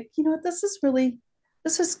was like, you know what, this is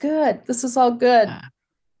good. This is all good. Yeah.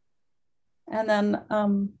 And then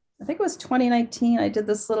I think it was 2019, I did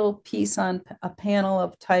this little piece on a panel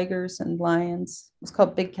of tigers and lions. It was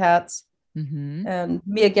called Big Cats. Mm-hmm. And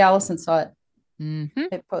Mia Gallison saw it. Mm-hmm.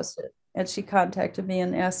 I posted it. And she contacted me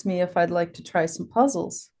and asked me if I'd like to try some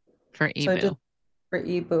puzzles. For So I did Ebu. for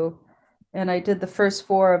Ebu. And I did the first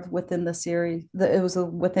four of within the series. It was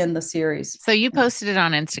within the series. So you posted it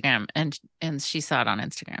on Instagram and she saw it on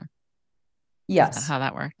Instagram. Is that Yes. how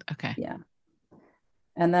that worked? Okay. Yeah.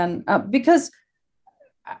 And then because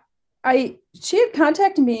she had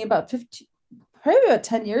contacted me about 15, probably about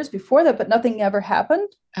 10 years before that, but nothing ever happened.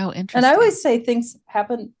 Oh, And interesting. I always say things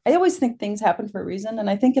happen. I always think things happen for a reason. And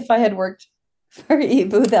I think if I had worked for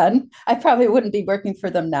Ebu then, I probably wouldn't be working for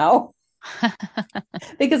them now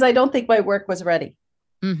because I don't think my work was ready.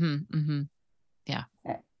 Mm-hmm. Mm-hmm. Yeah.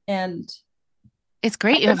 And It's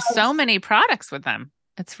great. You have so many products with them.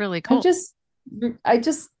 It's really cool.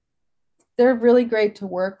 They're really great to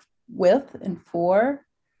work with and for.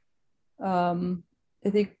 I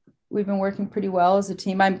think we've been working pretty well as a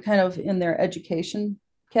team. I'm kind of in their education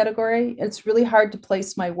category. It's really hard to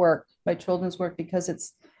place my children's work, because it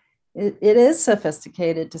is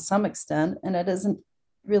sophisticated to some extent, and it isn't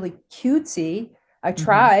really cutesy. I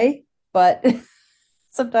try, but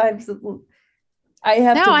sometimes I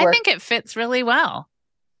have to work. I think it fits really well.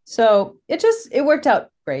 So it worked out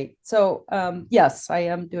great. So yes, I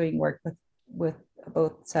am doing work with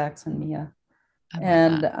both Sax and Mia.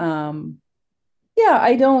 And yeah,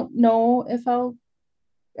 I don't know if I'll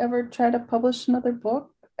ever try to publish another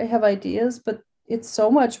book. I have ideas, but it's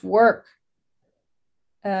so much work.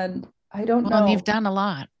 And I don't know. Well, you've done a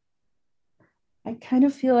lot. I kind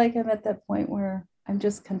of feel like I'm at that point where I'm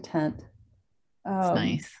just content. It's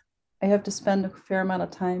nice. I have to spend a fair amount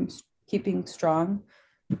of time keeping strong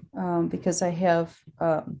because I have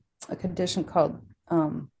a condition called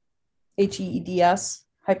HEEDS,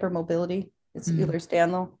 hypermobility. It's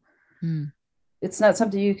Ehlers-Danlos. It's not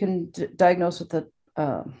something you can diagnose with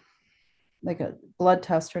like a blood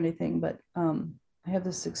test or anything, but I have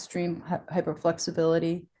this extreme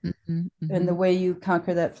hyperflexibility, and the way you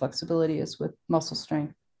conquer that flexibility is with muscle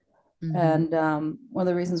strength. And one of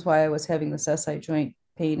the reasons why I was having this SI joint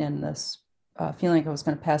pain and this feeling like I was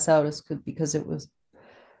going to pass out is because it was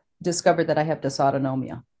discovered that I have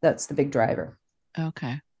dysautonomia. That's the big driver.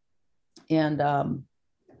 Okay. And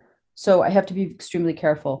so I have to be extremely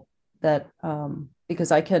careful that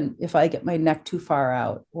because if I get my neck too far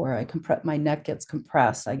out, or my neck gets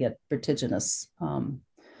compressed, I get vertiginous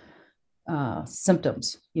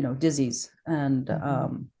symptoms, dizzies, and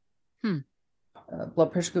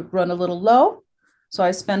blood pressure could run a little low. So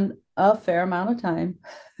I spend a fair amount of time,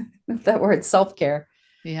 that word, self-care.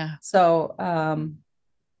 Yeah. So,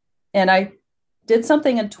 and I did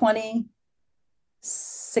something in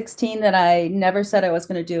 2016 that I never said I was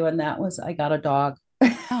going to do. And that was, I got a dog.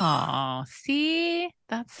 Oh, see,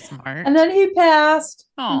 that's smart. And then he passed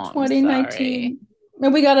in 2019.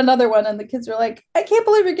 And we got another one, and the kids were like, I can't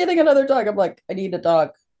believe you're getting another dog. I'm like, I need a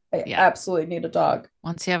dog. I absolutely need a dog.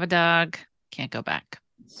 Once you have a dog, can't go back.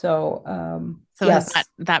 So, yes. Has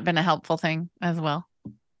that been a helpful thing as well?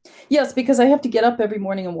 Yes, because I have to get up every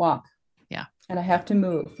morning and walk. Yeah. And I have to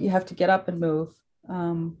move. You have to get up and move.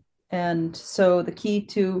 And so the key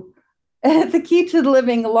to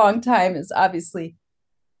living a long time is obviously,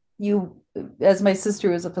 as my sister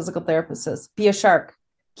who is a physical therapist says, be a shark.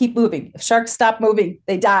 Keep moving. If sharks stop moving,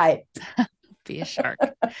 they die. Be a shark.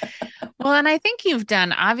 Well, and I think you've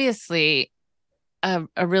done obviously a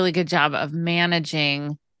really good job of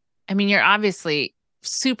managing. I mean, you're obviously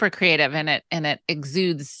super creative, and it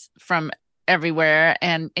exudes from everywhere,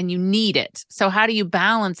 and you need it. So how do you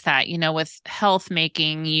balance that, with health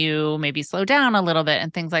making you maybe slow down a little bit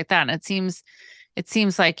and things like that? And it seems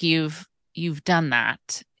like you've done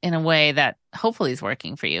that in a way that hopefully is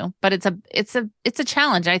working for you. But it's a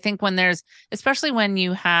challenge, I think, especially when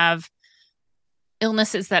you have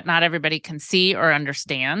illnesses that not everybody can see or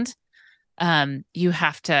understand. You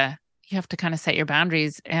have to kind of set your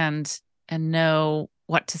boundaries and know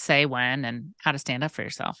what to say when and how to stand up for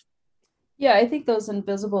yourself. Yeah, I think those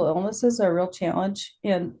invisible illnesses are a real challenge.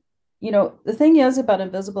 And, the thing is about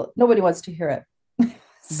invisible, nobody wants to hear it.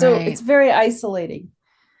 So Right. It's very isolating.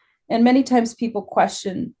 And many times people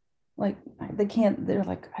question, like, they're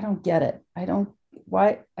like, I don't get it. I don't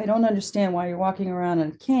why I don't understand why you're walking around on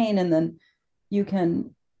a cane and then you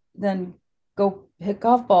can then go hit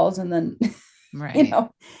golf balls and then you Right. know,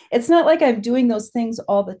 it's not like I'm doing those things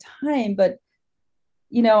all the time, but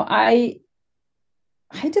you know, I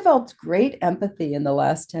developed great empathy in the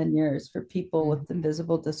last 10 years for people Mm. with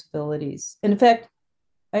invisible disabilities. In fact,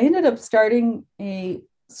 I ended up starting a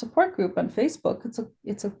support group on Facebook.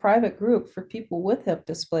 It's a private group for people with hip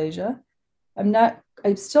dysplasia. I'm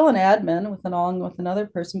still an admin along with another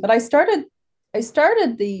person, but I started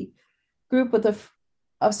the group with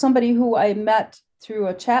of somebody who I met through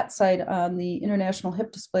a chat site on the International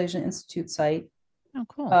Hip Dysplasia Institute site. Oh,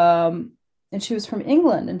 cool. Um, and she was from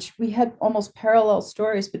England, and we had almost parallel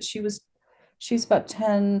stories, but she's about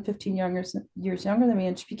 10, 15 years younger than me,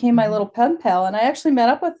 and she became my Mhm. little pen pal. And I actually met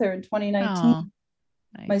up with her in 2019. Oh,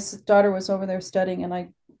 My nice. daughter was over there studying, and I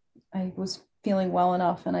was feeling well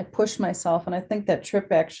enough, and I pushed myself, and I think that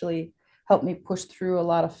trip actually helped me push through a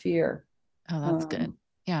lot of fear. Oh, that's good. Um,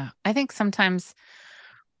 Yeah. I think sometimes,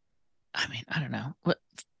 I mean, I don't know,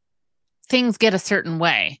 things get a certain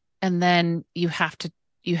way and then you have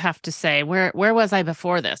to say where was I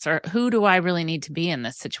before this, or who do I really need to be in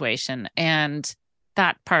this situation? And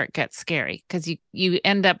that part gets scary because you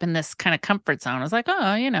end up in this kind of comfort zone. It's like, oh,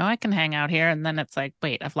 I can hang out here, and then it's like,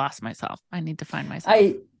 wait, I've lost myself. I need to find myself.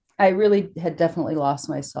 I I really had definitely lost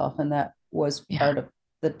myself, and that was Yeah. part of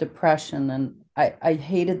the depression. And I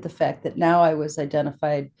hated the fact that now I was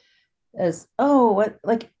identified as, oh, what,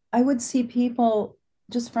 like I would see people,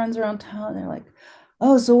 just friends around town, they're like,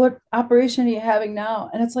 oh, so what operation are you having now?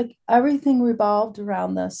 And it's like everything revolved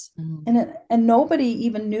around this. Mm, And nobody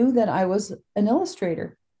even knew that I was an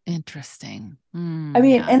illustrator. interesting. I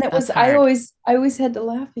mean, Yeah, and it that's was hard. I always had to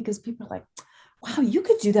laugh because people are like, wow, you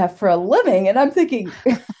could do that for a living. And I'm thinking,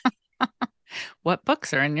 What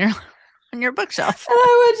books are in your on your bookshelf? and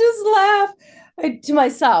I would just to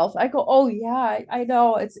myself. I go, "Oh yeah, I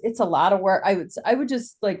know it's a lot of work." I would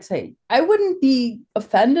just like say, I wouldn't be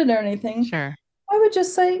offended or anything. Sure. I would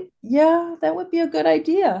just say, "Yeah, that would be a good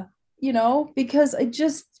idea," because I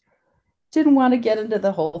just didn't want to get into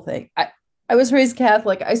the whole thing. I was raised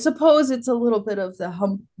Catholic. I suppose it's a little bit of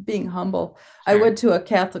the being humble. I Sure. went to a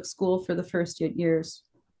Catholic school for the first 8 years,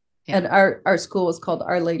 Yeah. and our school was called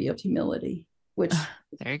Our Lady of Humility, which is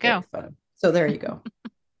There you very go. fun. So there you go.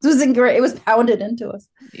 It was pounded into us.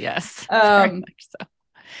 Yes, very Um, much so.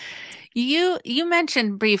 You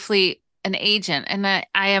mentioned briefly an agent, and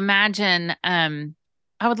I imagine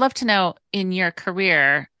I would love to know in your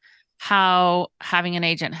career how having an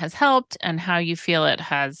agent has helped and how you feel it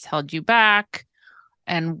has held you back,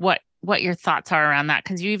 and what your thoughts are around that.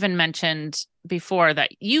 Because you even mentioned before that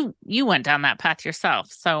you went down that path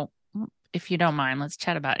yourself. So if you don't mind, let's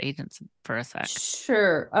chat about agents for a sec.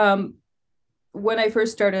 sure. When I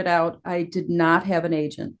first started out, I did not have an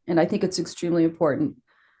agent, and I think it's extremely important,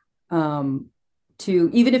 um, to,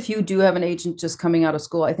 even if you do have an agent just coming out of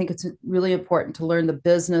school, I think it's really important to learn the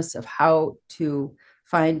business of how to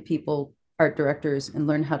find people, art directors, and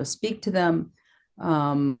learn how to speak to them,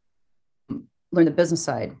 um, learn the business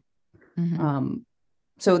side. Hmm. Um,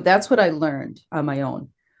 so that's what I learned on my own.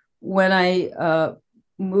 When I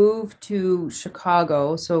moved to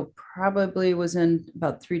Chicago, so probably was in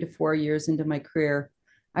about 3 to 4 years into my career,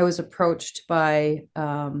 I was approached by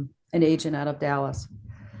an agent out of Dallas.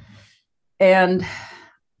 And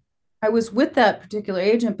I was with that particular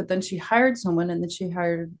agent, but then she hired someone, and then she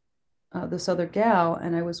hired this other gal,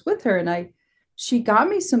 and I was with her, and she got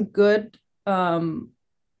me some good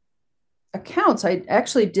accounts. I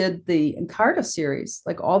actually did the Encarta series,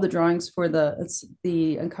 like all the drawings for the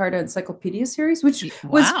Encarta Encyclopedia series, which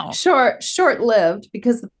was Wow. short lived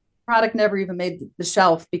because the product never even made the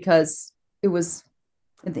shelf because it was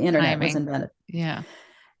the internet was Timing. invented. Yeah.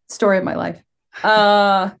 Story of my life.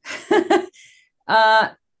 Uh, uh,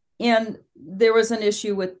 and there was an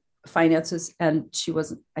issue with finances, and she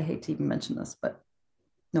wasn't. I hate to even mention this, but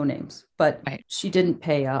no names. But Right. she didn't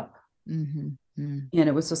pay up, Hmm. Mm. and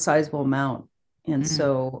it was a sizable amount. And Mm.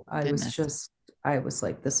 so Goodness. I was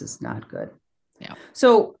like, this is not good. Yeah.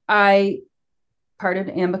 So I parted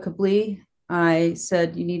amicably. I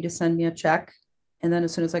said, you need to send me a check. And then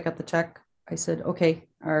as soon as I got the check, I said, okay,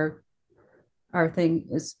 our thing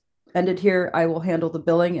is ended here. I will handle the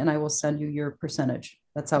billing and I will send you your percentage.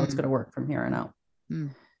 That's how it's Mm. going to work from here on out.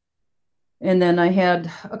 Mm. And then I had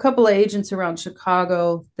a couple of agents around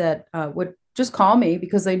Chicago that would just call me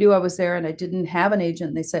because they knew I was there and I didn't have an agent.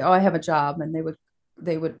 And they say, "Oh, I have a job," and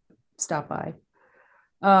they would stop by.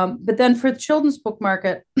 But then for the children's book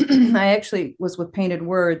market, I actually was with Painted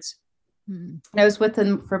Words, Mm. and I was with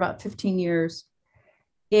them for about 15 years,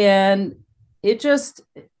 and it just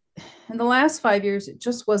in the last 5 years, it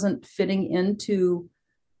just wasn't fitting into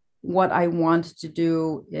what I wanted to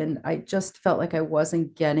do. And I just felt like I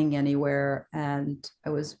wasn't getting anywhere. And I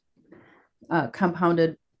was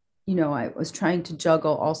compounded, I was trying to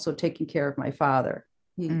juggle also taking care of my father.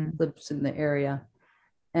 He lives in the area.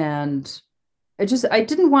 And I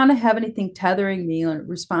didn't want to have anything tethering me on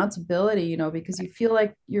responsibility, because you feel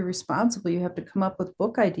like you're responsible. You have to come up with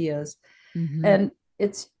book ideas. Mm-hmm. And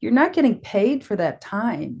you're not getting paid for that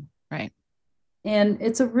time. Right. And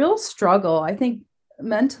it's a real struggle, I think,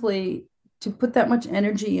 mentally, to put that much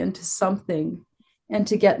energy into something and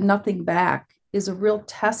to get nothing back is a real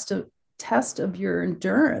test of your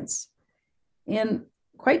endurance. And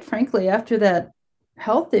quite frankly, after that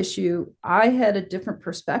health issue, I had a different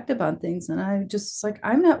perspective on things. And I just like,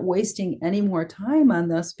 I'm not wasting any more time on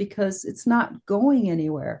this because it's not going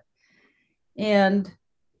anywhere. And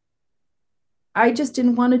I just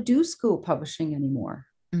didn't want to do school publishing anymore.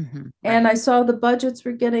 Mm-hmm. And Right. I saw the budgets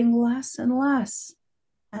were getting less and less.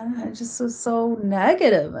 And I just was so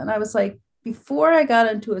negative. And I was like, before I got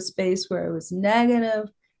into a space where I was negative,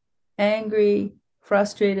 angry,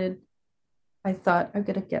 frustrated, I thought I'm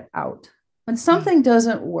going to get out. When Yeah. something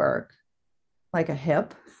doesn't work, like a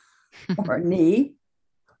hip or a knee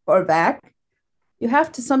or back, you have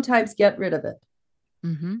to sometimes get rid of it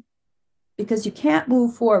Mm-hmm. because you can't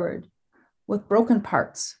move forward with broken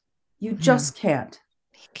parts. You No, just can't.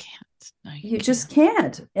 you can't. No, you You just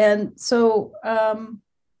can't. can't. And so,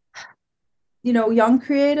 young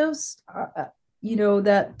creatives,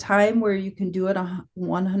 that time where you can do it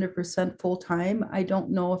 100% full time. I don't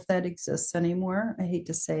know if that exists anymore. I hate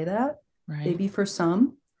to say that, Right. maybe for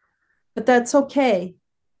some, but that's okay.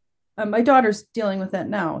 My daughter's dealing with that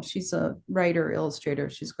now. She's a writer, illustrator,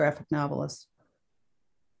 she's a graphic novelist.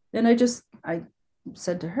 And I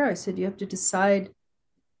said to her, I said, you have to decide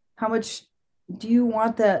how much do you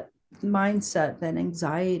want that mindset, that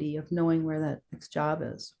anxiety of knowing where that next job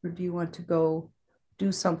is, or do you want to go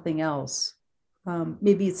do something else?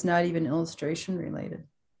 Maybe it's not even illustration related.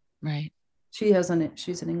 Right. She's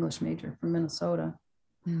an English major from Minnesota,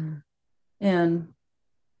 Mm. and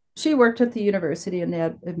she worked at the university in the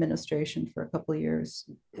administration for a couple of years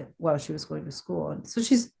while she was going to school, and so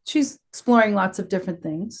she's exploring lots of different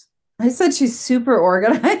things. I said she's super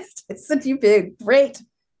organized. I said you'd be a great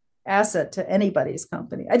asset to anybody's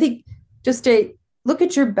company. I think just look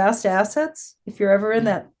at your best assets. If you're ever in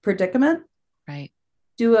Yeah. that predicament, Right.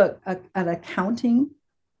 do an accounting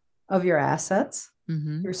of your assets,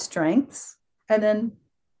 Mm-hmm. your strengths, and then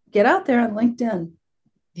get out there on LinkedIn and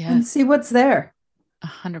Yes. see what's there.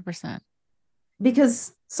 100%.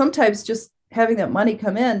 Because sometimes just having that money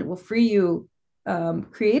come in will free you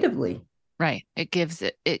creatively. Right. It gives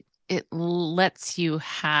it lets you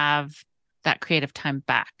have that creative time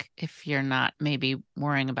back if you're not maybe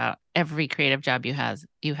worrying about every creative job you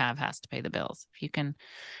have has to pay the bills. If you can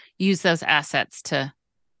use those assets to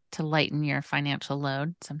lighten your financial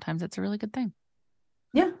load, sometimes it's a really good thing.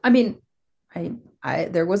 Yeah, I mean, I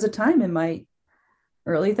there was a time in my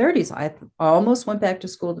early 30s I almost went back to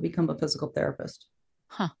school to become a physical therapist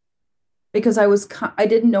Huh. because I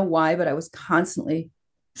didn't know why, but I was constantly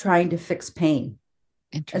trying to fix pain.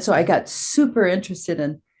 And so I Interesting. got super interested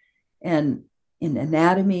in in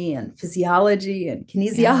anatomy and physiology and Yeah.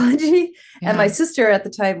 kinesiology. And my Yeah. sister at the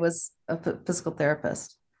time was a physical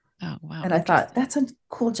therapist. Oh, wow. And I thought Interesting. that's a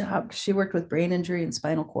cool job because she worked with brain injury and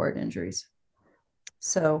spinal cord injuries.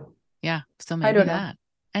 So Yeah. So I maybe don't know. that.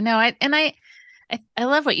 I know. I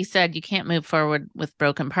love what you said. You can't move forward with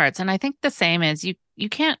broken parts. And I think the same is you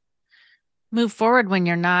can't move forward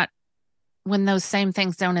when those same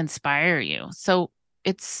things don't inspire you. So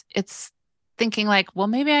it's thinking like, well,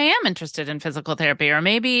 maybe I am interested in physical therapy, or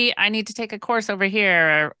maybe I need to take a course over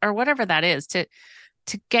here, or whatever that is to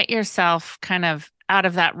get yourself kind of out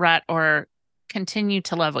of that rut or continue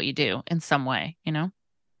to love what you do in some way, you know?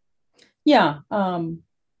 Yeah.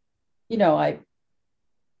 You know, I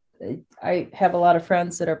have a lot of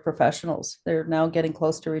friends that are professionals. They're now getting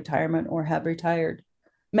close to retirement or have retired.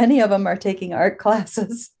 Many of them are taking art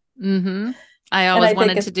classes. Mm-hmm. I And always I think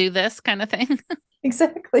wanted if to do this kind of thing.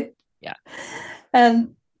 exactly. Yeah.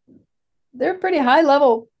 And they're pretty high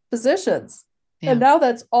level positions. And Yeah. now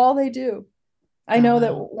that's all they do. I Oh, know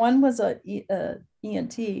that wow. one was a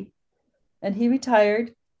ENT and he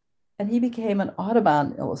retired and he became an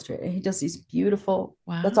Audubon illustrator. He does these beautiful,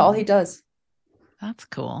 that's all he Wow. does. That's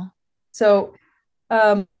cool. So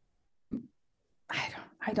um,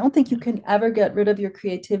 I don't think you Yeah. can ever get rid of your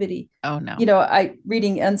creativity. Oh, no. I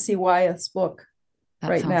reading NC Wyeth's book That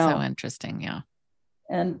right sounds so now. interesting. Yeah.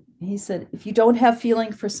 And he said, if you don't have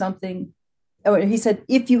feeling for something, oh, he said,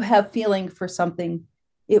 if you have feeling for something,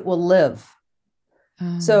 it will live.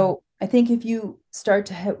 Mm. So I think if you start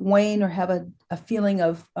to wane or have a feeling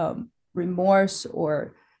of remorse,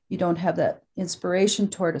 or you don't have that inspiration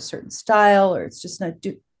toward a certain style, or it's just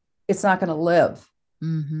it's not going to live.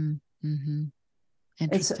 Mm-hmm. Mm-hmm.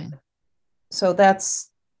 It's Interesting. so that's,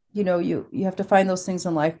 you have to find those things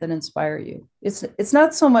in life that inspire you. It's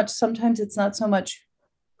not so much, sometimes it's not so much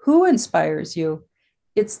who inspires you,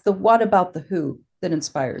 it's the what about the who that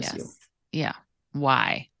inspires you. Yes. Yeah.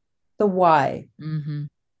 Why? The why. Mm-hmm.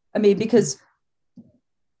 I mean, Mm-hmm. because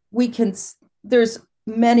we can, there's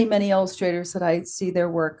many illustrators that I see their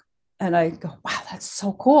work and I go, wow, that's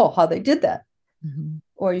so cool how they did that. Mm-hmm.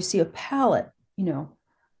 Or you see a palette,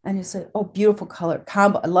 and you say, oh, beautiful color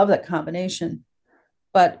combo. I love that combination.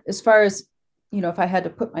 But as far as, if I had to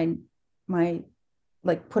put my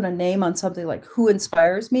like put a name on something like who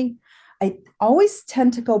inspires me, I always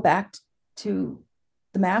tend to go back to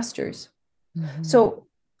the masters. Mm-hmm. So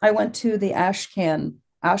I went to the Ashcan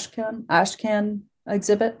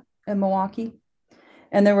exhibit in Milwaukee,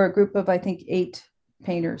 and there were a group of, I think, 8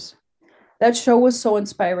 painters. That show was so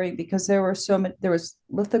inspiring because there were so many, there was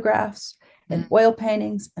lithographs and Mm. oil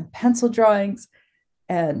paintings and pencil drawings,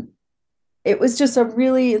 and it was just a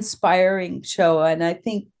really inspiring show. And I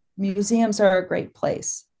think museums are a great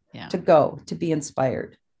place Yeah, to go to be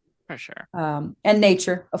inspired. for sure. And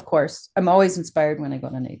nature, of course. I'm always inspired when I go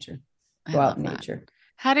to nature, I go out love in that. nature.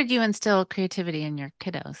 How did you instill creativity in your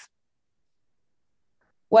kiddos?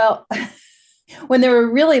 Well, when they were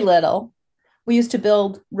really little, we used to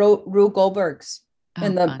build Rube Goldberg's Oh,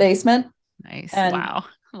 in the fun. basement. Nice. And Wow.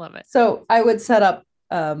 I love it. so I would set up,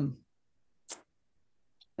 I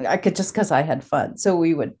could, just because I had fun. So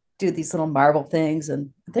we would do these little marble things,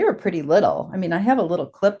 and they were pretty little. I mean, I have a little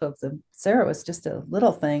clip of them. Sarah was just a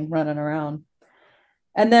little thing running around.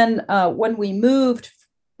 And then when we moved,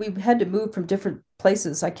 we had to move from different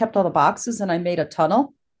places. I kept all the boxes and I made a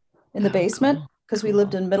tunnel in the Oh, basement cool. because we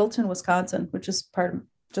lived Cool. in Middleton, Wisconsin, which is part of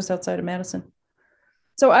just outside of Madison.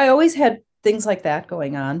 So I always had things like that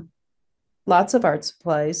going on. Lots of art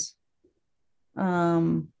supplies,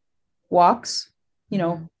 um, walks. You Mm-hmm.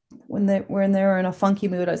 know, when they were in a funky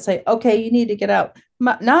mood, I'd say, "Okay, you need to get out."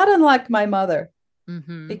 Not unlike my mother,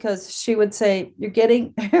 Mm-hmm. because she would say, "You're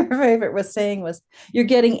getting." Her favorite was saying was, "You're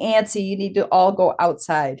getting antsy. You need to all go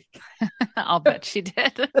outside." I'll bet she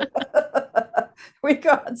did. We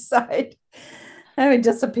go outside. I would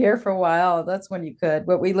disappear for a while. That's when you could.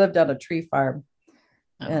 But we lived on a tree farm,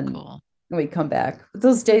 Oh, and cool. we come back. But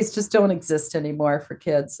those days just don't exist anymore for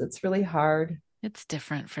kids. It's really hard. It's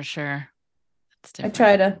different for sure. It's I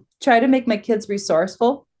different. try to make my kids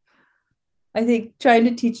resourceful. I think trying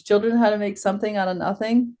to teach children how to make something out of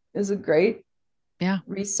nothing is a great Yeah,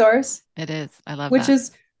 resource, it is. I love which that.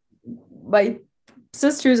 is, my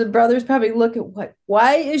sisters and brothers probably look at,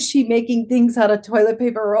 why is she making things out of toilet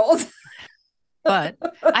paper rolls? But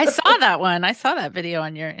I saw that one. I saw that video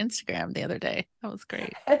on your Instagram the other day. That was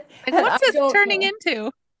great. And Like, I what's this don't turning know,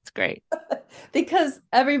 into? It's great. because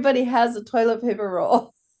everybody has a toilet paper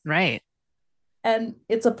roll Right. and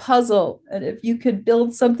it's a puzzle. And if you could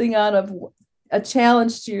build something out of a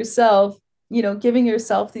challenge to yourself, giving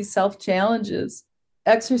yourself these self challenges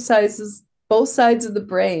exercises both sides of the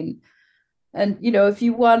brain. And if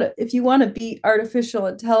you want to beat artificial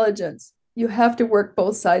intelligence, you have to work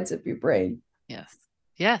both sides of your brain. Yes.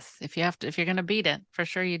 Yes. If you have to, if you're going to beat it, for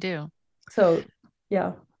sure you do. So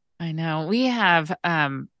yeah. I know. We have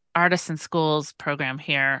artists in schools program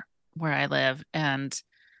here where I live, and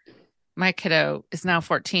my kiddo is now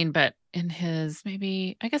 14, but in his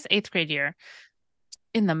maybe, I guess, eighth grade year,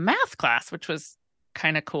 in the math class, which was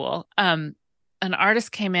kind of cool, an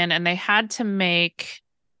artist came in and they had to make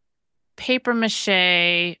paper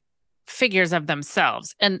mache figures of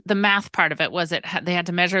themselves. And the math part of it was they had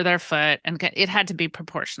to measure their foot and it had to be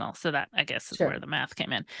proportional. So that, I guess, is Sure. where the math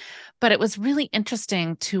came in. But it was really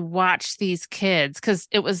interesting to watch these kids because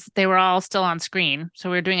they were all still on screen. So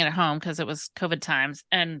we were doing it at home because it was COVID times.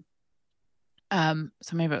 And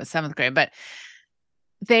so maybe it was seventh grade, but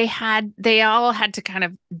they all had to kind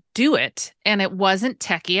of do it, and it wasn't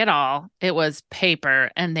techie at all. It was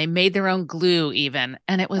paper, and they made their own glue even,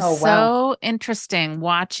 and it was Oh wow. so interesting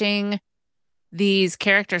watching these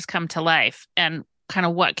characters come to life and kind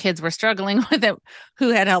of what kids were struggling with it, who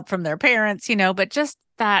had help from their parents, but just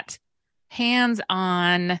that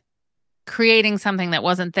hands-on creating something that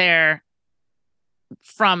wasn't there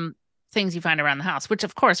from things you find around the house, which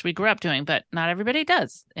of course we grew up doing, but not everybody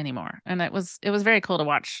does anymore. And it was very cool to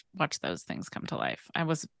watch those things come to life. I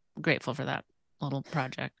was grateful for that little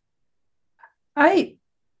project. I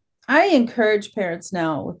I encourage parents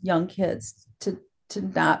now with young kids to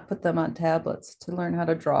not put them on tablets, to learn how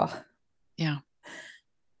to draw. Yeah.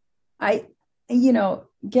 I,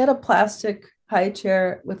 get a plastic high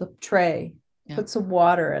chair with a tray, Yeah. put some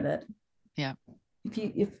water in it. Yeah. If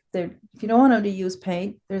you don't want them to use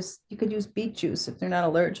paint, you could use beet juice if they're not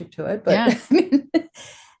allergic to it, but Yeah.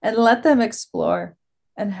 and let them explore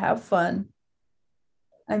and have fun.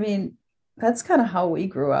 I mean, that's kind of how we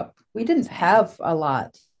grew up. We didn't Same. have a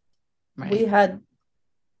lot. We Right. had,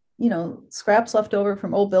 scraps left over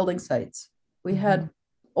from old building sites. We had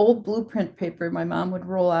old blueprint paper my mom would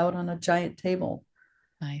roll out on a giant table.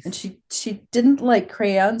 And Nice. she didn't like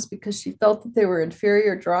crayons because she felt that they were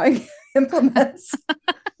inferior drawing implements.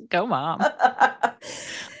 Go, mom.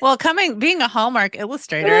 Well, being a Hallmark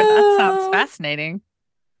illustrator, that sounds fascinating.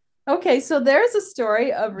 Okay, so there's a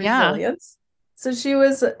story of Yeah. resilience. So she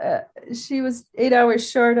was 8 hours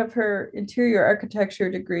short of her interior architecture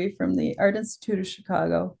degree from the Art Institute of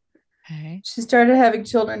Chicago. Okay. She started having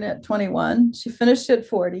children at 21. She finished at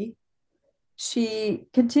 40. She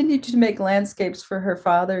continued to make landscapes for her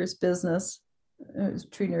father's business, it was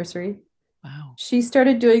tree nursery. Wow. She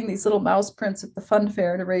started doing these little mouse prints at the fun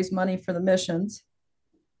fair to raise money for the missions.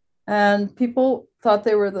 And people thought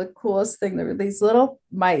they were the coolest thing. There were these little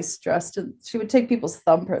mice dressed in, she would take people's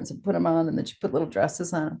thumbprints and put them on, and then she put little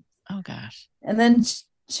dresses on them. Oh gosh. And then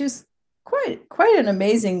she was quite an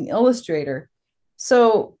amazing illustrator.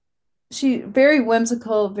 So she very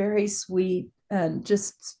whimsical, very sweet, and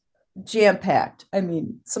just jam packed. I mean,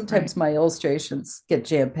 Right. sometimes my illustrations get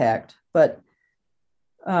jam packed, but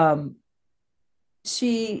um,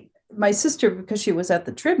 my sister, because she was at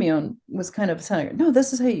the Tribune, was kind of saying, no,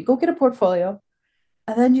 this is how you go get a portfolio,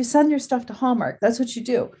 and then you send your stuff to Hallmark. That's what you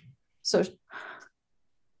do. So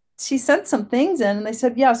she sent some things in, and they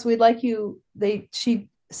said, yes, we'd like you. She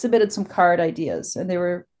submitted some card ideas, and they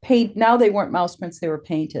were paint. Now they weren't mouse prints; they were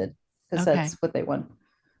painted because Okay. that's what they want.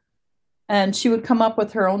 And she would come up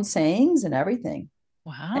with her own sayings and everything.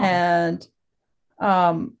 Wow. And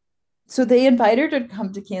um, so they invited her to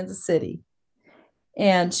come to Kansas City,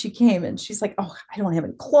 and she came, and she's like, "Oh, I don't have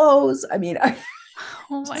any clothes. I mean, I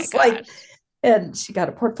Oh my just like." gosh. And she got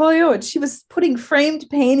a portfolio, and she was putting framed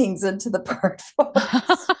paintings into the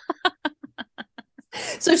portfolios.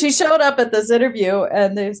 So she showed up at this interview,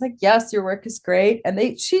 and they was like, yes, your work is great.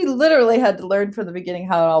 And she literally had to learn from the beginning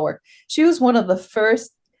how it all worked. She was one of the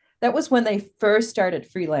first, that was when they first started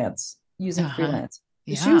using Uh-huh. freelance.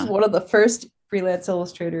 She was Yeah. one of the first freelance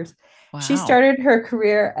illustrators. She Wow. started her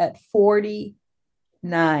career at 49,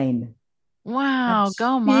 and Wow.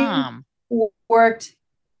 Go, she mom. worked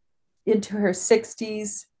into her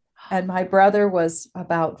 60s. And my brother was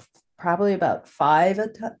probably about five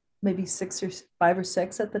at maybe 6 or 5 or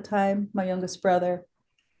 6 at the time, my youngest brother.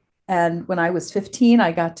 And when I was 15,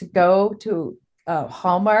 I got to go to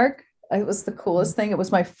Hallmark. It was the coolest thing. It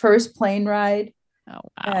was my first plane ride. Oh,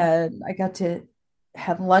 wow. And I got to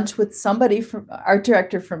have lunch with somebody from art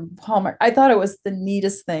director from Hallmark. I thought it was the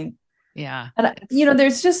neatest thing. Yeah. And,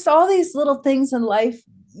 there's just all these little things in life.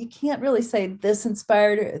 You can't really say this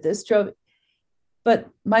inspired or this drove. But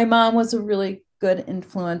my mom was a really good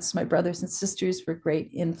influence. My brothers and sisters were great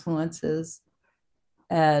influences.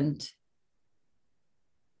 And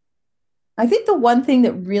I think the one thing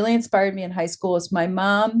that really inspired me in high school is my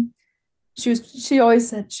mom. She always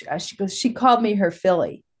said, she called me her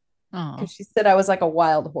filly Oh. because she said I was like a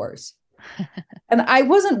wild horse. And I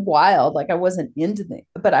wasn't wild, like I wasn't into things,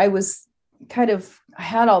 but I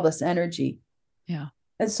had all this energy. Yeah.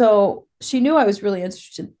 And so she knew I was really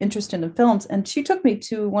interested in films. And she took me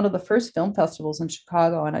to one of the first film festivals in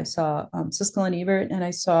Chicago. And I saw Siskel and Ebert, and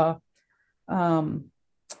I saw, um,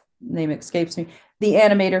 name escapes me, the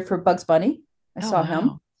animator for Bugs Bunny. I Oh, saw him.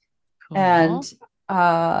 wow. Cool. And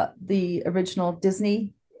the original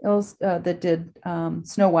Disney that did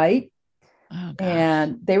Snow White. Oh gosh.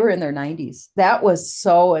 And they were in their 90s. That was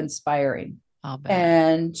so inspiring. I'll bet.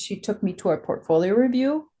 And she took me to a portfolio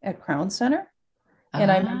review at Crown Center.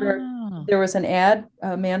 And I remember Oh, there was a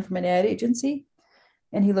man from an ad agency,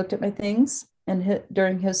 and he looked at my things. And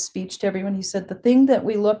during his speech to everyone, he said, the thing that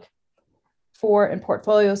we look for in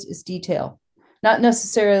portfolios is detail, not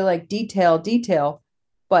necessarily like detail,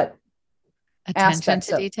 but attention aspects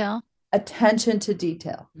to of detail. attention to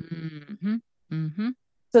detail. Mm-hmm. Mm-hmm.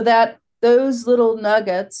 So that those little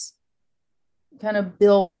nuggets kind of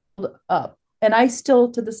build up. And I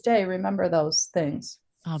still to this day remember those things.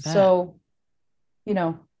 I'll bet. So, you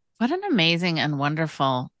know, What an amazing and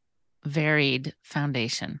wonderful, varied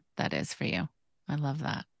foundation that is for you. I love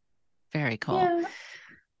that. Very cool. yeah,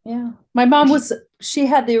 yeah. My mom If you, she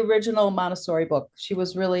had the original Montessori book. oh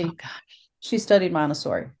gosh. She studied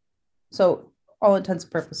Montessori. So all intents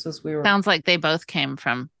and purposes, we were. Sounds like they both came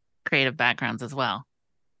from creative backgrounds as well.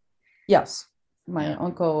 Yes. My Yeah.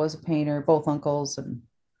 uncle was a painter, both uncles, and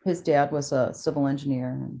his dad was a civil engineer,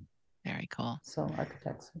 and Very cool. so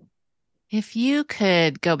architects. If you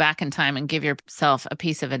could go back in time and give yourself a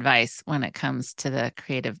piece of advice when it comes to the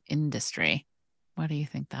creative industry, what do you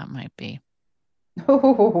think that might be?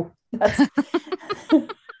 Oh, that's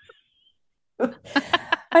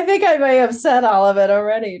I think I may have said all of it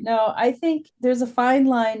already. No, I think there's a fine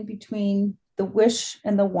line between the wish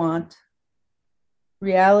and the want,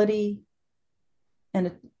 reality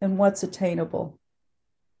and what's attainable.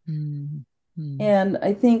 Mm-hmm. And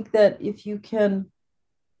I think that if you can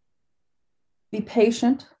be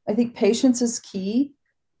patient, I think patience is key.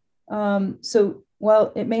 So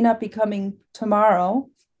while it may not be coming tomorrow,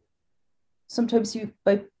 sometimes you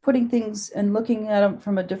by putting things and looking at them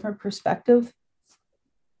from a different perspective,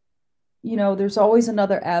 there's always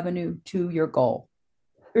another avenue to your goal.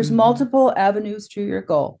 There's Mm-hmm. multiple avenues to your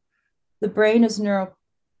goal. The brain is you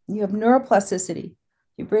have neuroplasticity.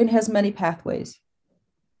 Your brain has many pathways.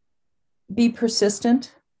 Be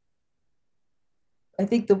persistent. I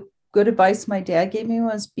think the good advice my dad gave me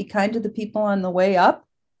was be kind to the people on the way up,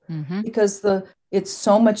 Mm-hmm. because it's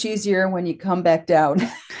so much easier when you come back down.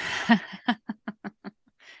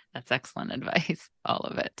 That's excellent advice, all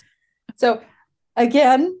of it. So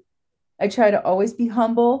again, I try to always be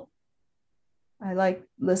humble. I like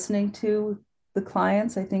listening to the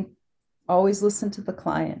clients. I think always listen to the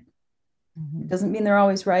client. Mm-hmm. It doesn't mean they're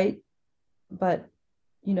always right, but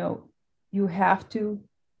you have to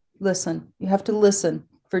listen. You have to listen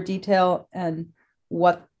for detail and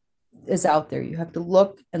what is out there. You have to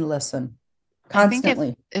look and listen constantly.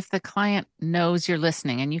 I think if the client knows you're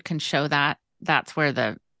listening and you can show that, that's where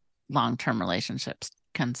the long-term relationships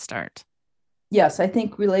can start. Yes, I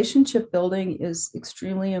think relationship building is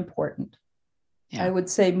extremely important. Yeah. I would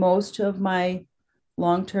say most of my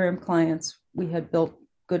long-term clients, we had built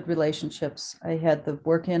good relationships. I had the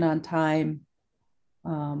work in on time.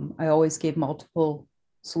 I always gave multiple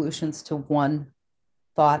solutions to one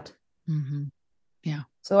thought. Mm-hmm. Yeah.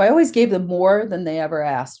 So I always gave them more than they ever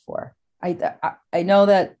asked for. I know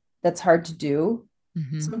that that's hard to do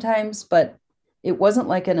Mm-hmm. sometimes, but it wasn't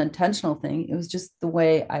like an intentional thing. It was just the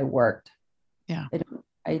way I worked. Yeah.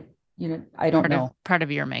 I don't know. Part of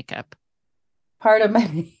your makeup. Part of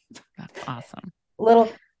my That's awesome. little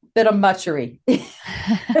bit of muchery.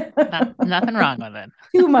 Nothing wrong with it.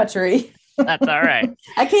 Too muchery. That's all right.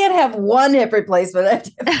 I can't have one hip replacement.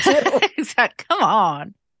 Exactly. Come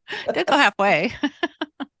on. Don't go halfway.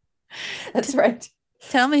 That's right.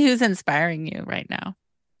 Tell me who's inspiring you right now.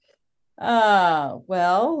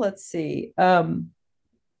 Well, let's see.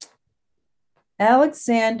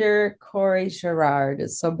 Alexander Corey Gerard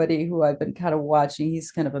is somebody who I've been kind of watching.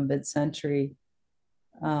 He's kind of a mid-century.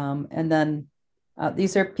 And then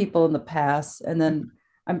these are people in the past. And then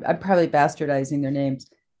I'm probably bastardizing their names.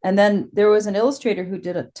 And then there was an illustrator who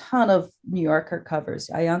did a ton of New Yorker covers.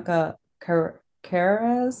 Ayanka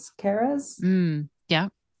Karaz. Yeah.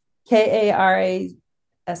 Karazz.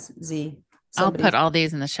 I'll put all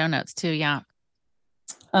these in the show notes too. Yeah.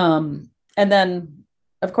 And then,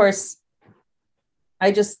 of course,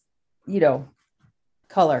 I just,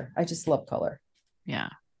 color. I just love color. Yeah.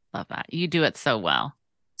 Love that. You do it so well.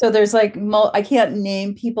 So there's like, I can't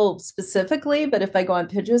name people specifically, but if I go on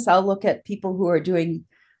Pinterest, I'll look at people who are doing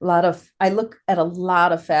I look at a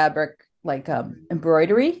lot of fabric, like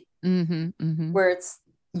embroidery, where it's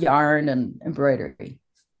yarn and embroidery.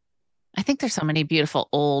 I think there's so many beautiful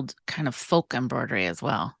old kind of folk embroidery as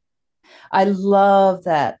well. I love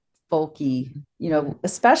that folky,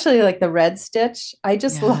 especially like the red stitch. I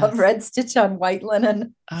just love red stitch on white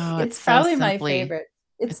linen. Oh, it's probably my favorite.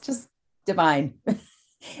 It's just divine.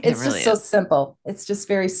 It's really just so simple. It's just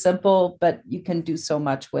very simple, but you can do so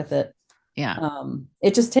much with it. Yeah.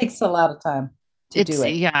 It just takes a lot of time to do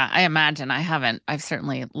it. Yeah, I imagine. I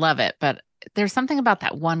certainly love it, but there's something about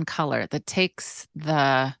that one color that takes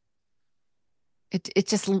it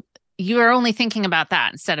just, you are only thinking about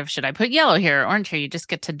that instead of should I put yellow here or orange here? You just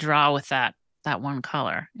get to draw with that one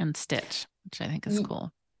color and stitch, which I think is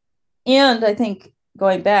cool. And I think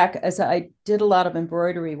going back, as I did a lot of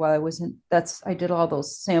embroidery while I was I did all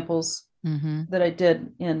those samples that I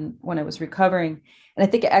did when I was recovering. And I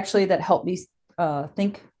think actually that helped me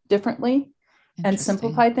think differently and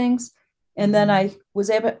simplify things. And then I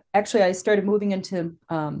started moving into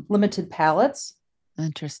limited palettes.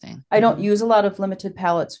 Interesting. I don't use a lot of limited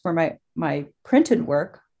palettes for my printed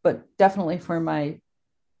work, but definitely for my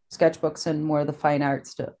sketchbooks and more of the fine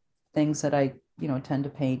arts things that I, tend to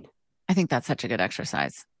paint. I think that's such a good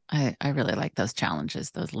exercise. I really like those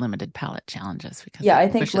challenges, those limited palette challenges, because Yeah, it I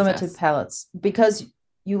think pushes limited us. palettes because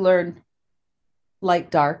you learn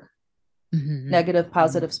light, dark, Mhm. negative, Mhm.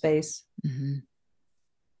 positive space. Mhm.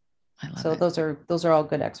 I love So it. those are all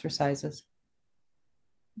good exercises.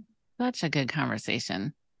 Such a good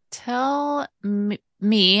conversation. Tell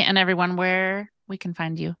me and everyone where we can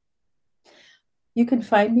find you. You can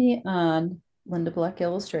find me on Linda Black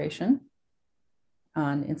Illustration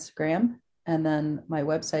on Instagram. And then my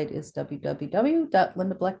website is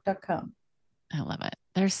www.lindablack.com. I love it.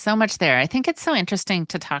 There's so much there. I think it's so interesting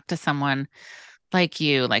to talk to someone like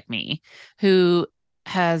you, like me, who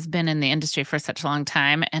has been in the industry for such a long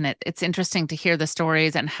time. And it's interesting to hear the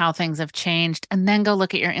stories and how things have changed, and then go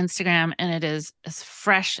look at your Instagram and it is as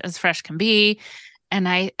fresh can be. And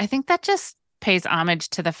I think that just pays homage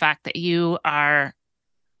to the fact that you are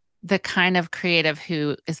the kind of creative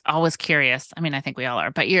who is always curious. I mean, I think we all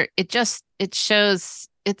are, but it shows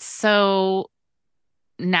it's so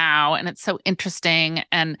now and it's so interesting.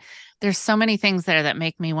 And there's so many things there that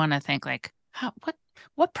make me want to think like,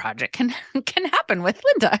 what project can can happen with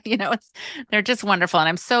Linda? They're just wonderful. And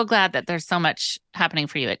I'm so glad that there's so much happening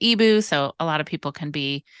for you at EBU. So a lot of people can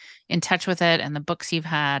be in touch with it and the books you've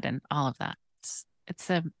had and all of that.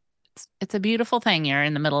 It's a beautiful thing you're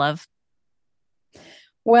in the middle of.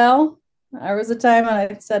 Well, there was a time when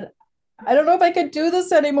I said, I don't know if I could do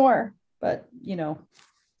this anymore. But,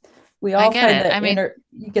 we I all get find it. I that mean,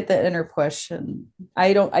 you get that inner push. And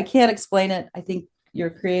I can't explain it. I think you're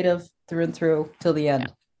creative through and through till the yeah.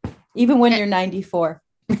 end, even when you're 94.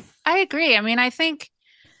 I agree. I mean, I think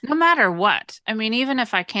no matter what, I mean, even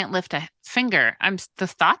if I can't lift a finger, the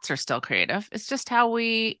thoughts are still creative. It's just how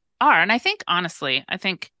we are. And I think honestly, I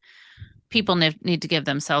think people need to give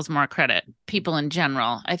themselves more credit. People in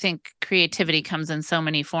general. I think creativity comes in so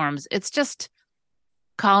many forms. It's just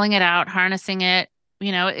calling it out, harnessing it.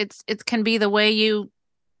 It can be the way you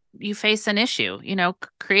face an issue,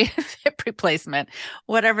 creative hip replacement,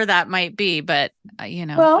 whatever that might be. But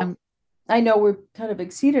Well, I'm I know we're kind of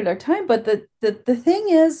exceeded our time, but the thing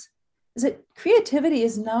is that creativity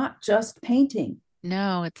is not just painting.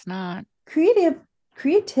 no, it's not. Creative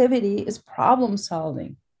creativity is problem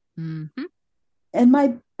solving. Hmm. And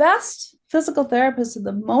my best physical therapists and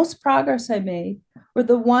the most progress I made were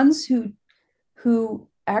the ones who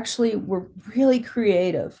actually were really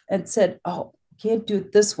creative and said, "Oh, can't do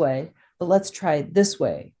it this way, but let's try it this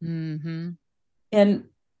way." Hmm. And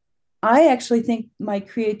I actually think my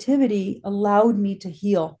creativity allowed me to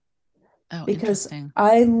heal Oh, because interesting.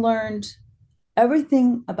 I learned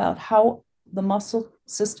everything about how the muscle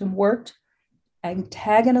system worked,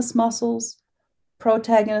 antagonist muscles,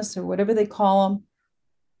 protagonists, or whatever they call them.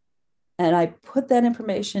 And I put that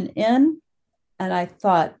information in and I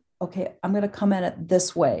thought, okay, I'm going to come at it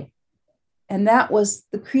this way. And that was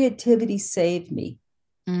the creativity saved me.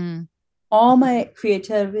 Mm. All my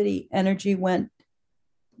creativity energy went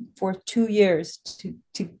for 2 years to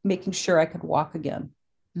making sure I could walk again.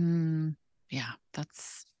 Mm. Yeah,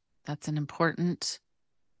 that's an important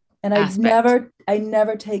And aspect. I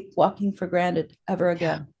never take walking for granted ever Yeah.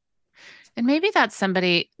 again. And maybe that's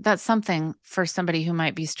something for somebody who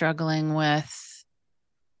might be struggling with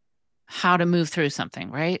how to move through something,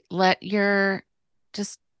 right?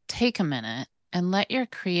 Just take a minute and let your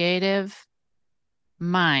creative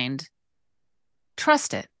mind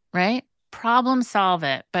trust it, right? Problem solve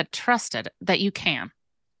it, but trust it that you can.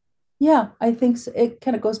 Yeah, I think so. It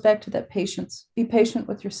kind of goes back to that patience. Be patient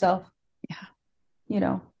with yourself. Yeah. You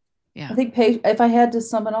know, I Yeah. think if I had to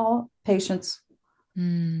sum it all, patience.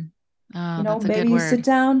 Mm. Oh, that's a good Maybe you sit word.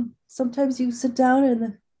 down. Sometimes you sit down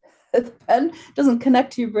and the pen doesn't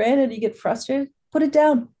connect to your brain and you get frustrated. Put it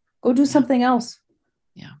down. Go do Yeah. something else.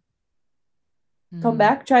 Yeah. Come Mm.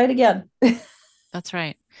 back, try it again. That's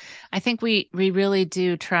right. I think we really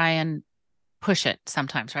do try and push it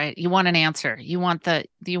sometimes, right? You want an answer. You want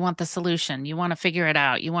the solution. You want to figure it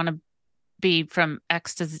out. You want to be from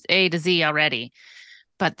X to A to Z already.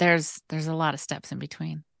 But there's a lot of steps in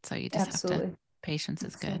between. So you just have to Absolutely. patience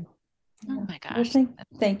is good. Absolutely. Oh Yeah. my Well, gosh.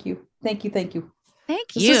 thank you. Thank you. Thank you.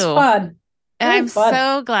 Thank This is you. fun. Really I'm fun.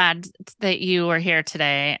 so glad that you were here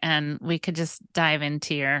today and we could just dive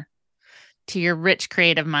into your rich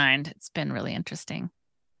creative mind. It's been really interesting.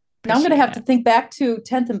 Now I'm going to Appreciate have to it. think back to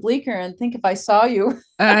 10th and Bleecker and think if I saw you.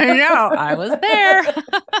 I know. I was there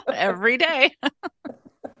every day.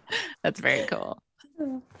 That's very cool.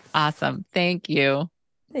 Awesome. Thank you.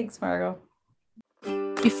 Thanks, Margot.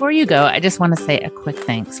 Before you go, I just want to say a quick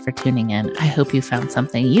thanks for tuning in. I hope you found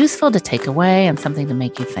something useful to take away and something to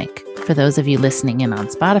make you think. For those of you listening in on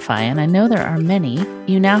Spotify, and I know there are many,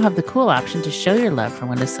 you now have the cool option to show your love for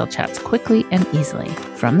Windowsill Chats quickly and easily.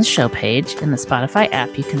 From the show page in the Spotify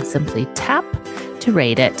app, you can simply tap to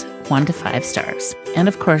rate it 1 to 5 stars. And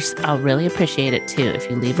of course, I'll really appreciate it too if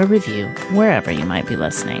you leave a review wherever you might be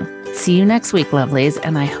listening. See you next week, lovelies,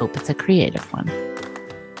 and I hope it's a creative one.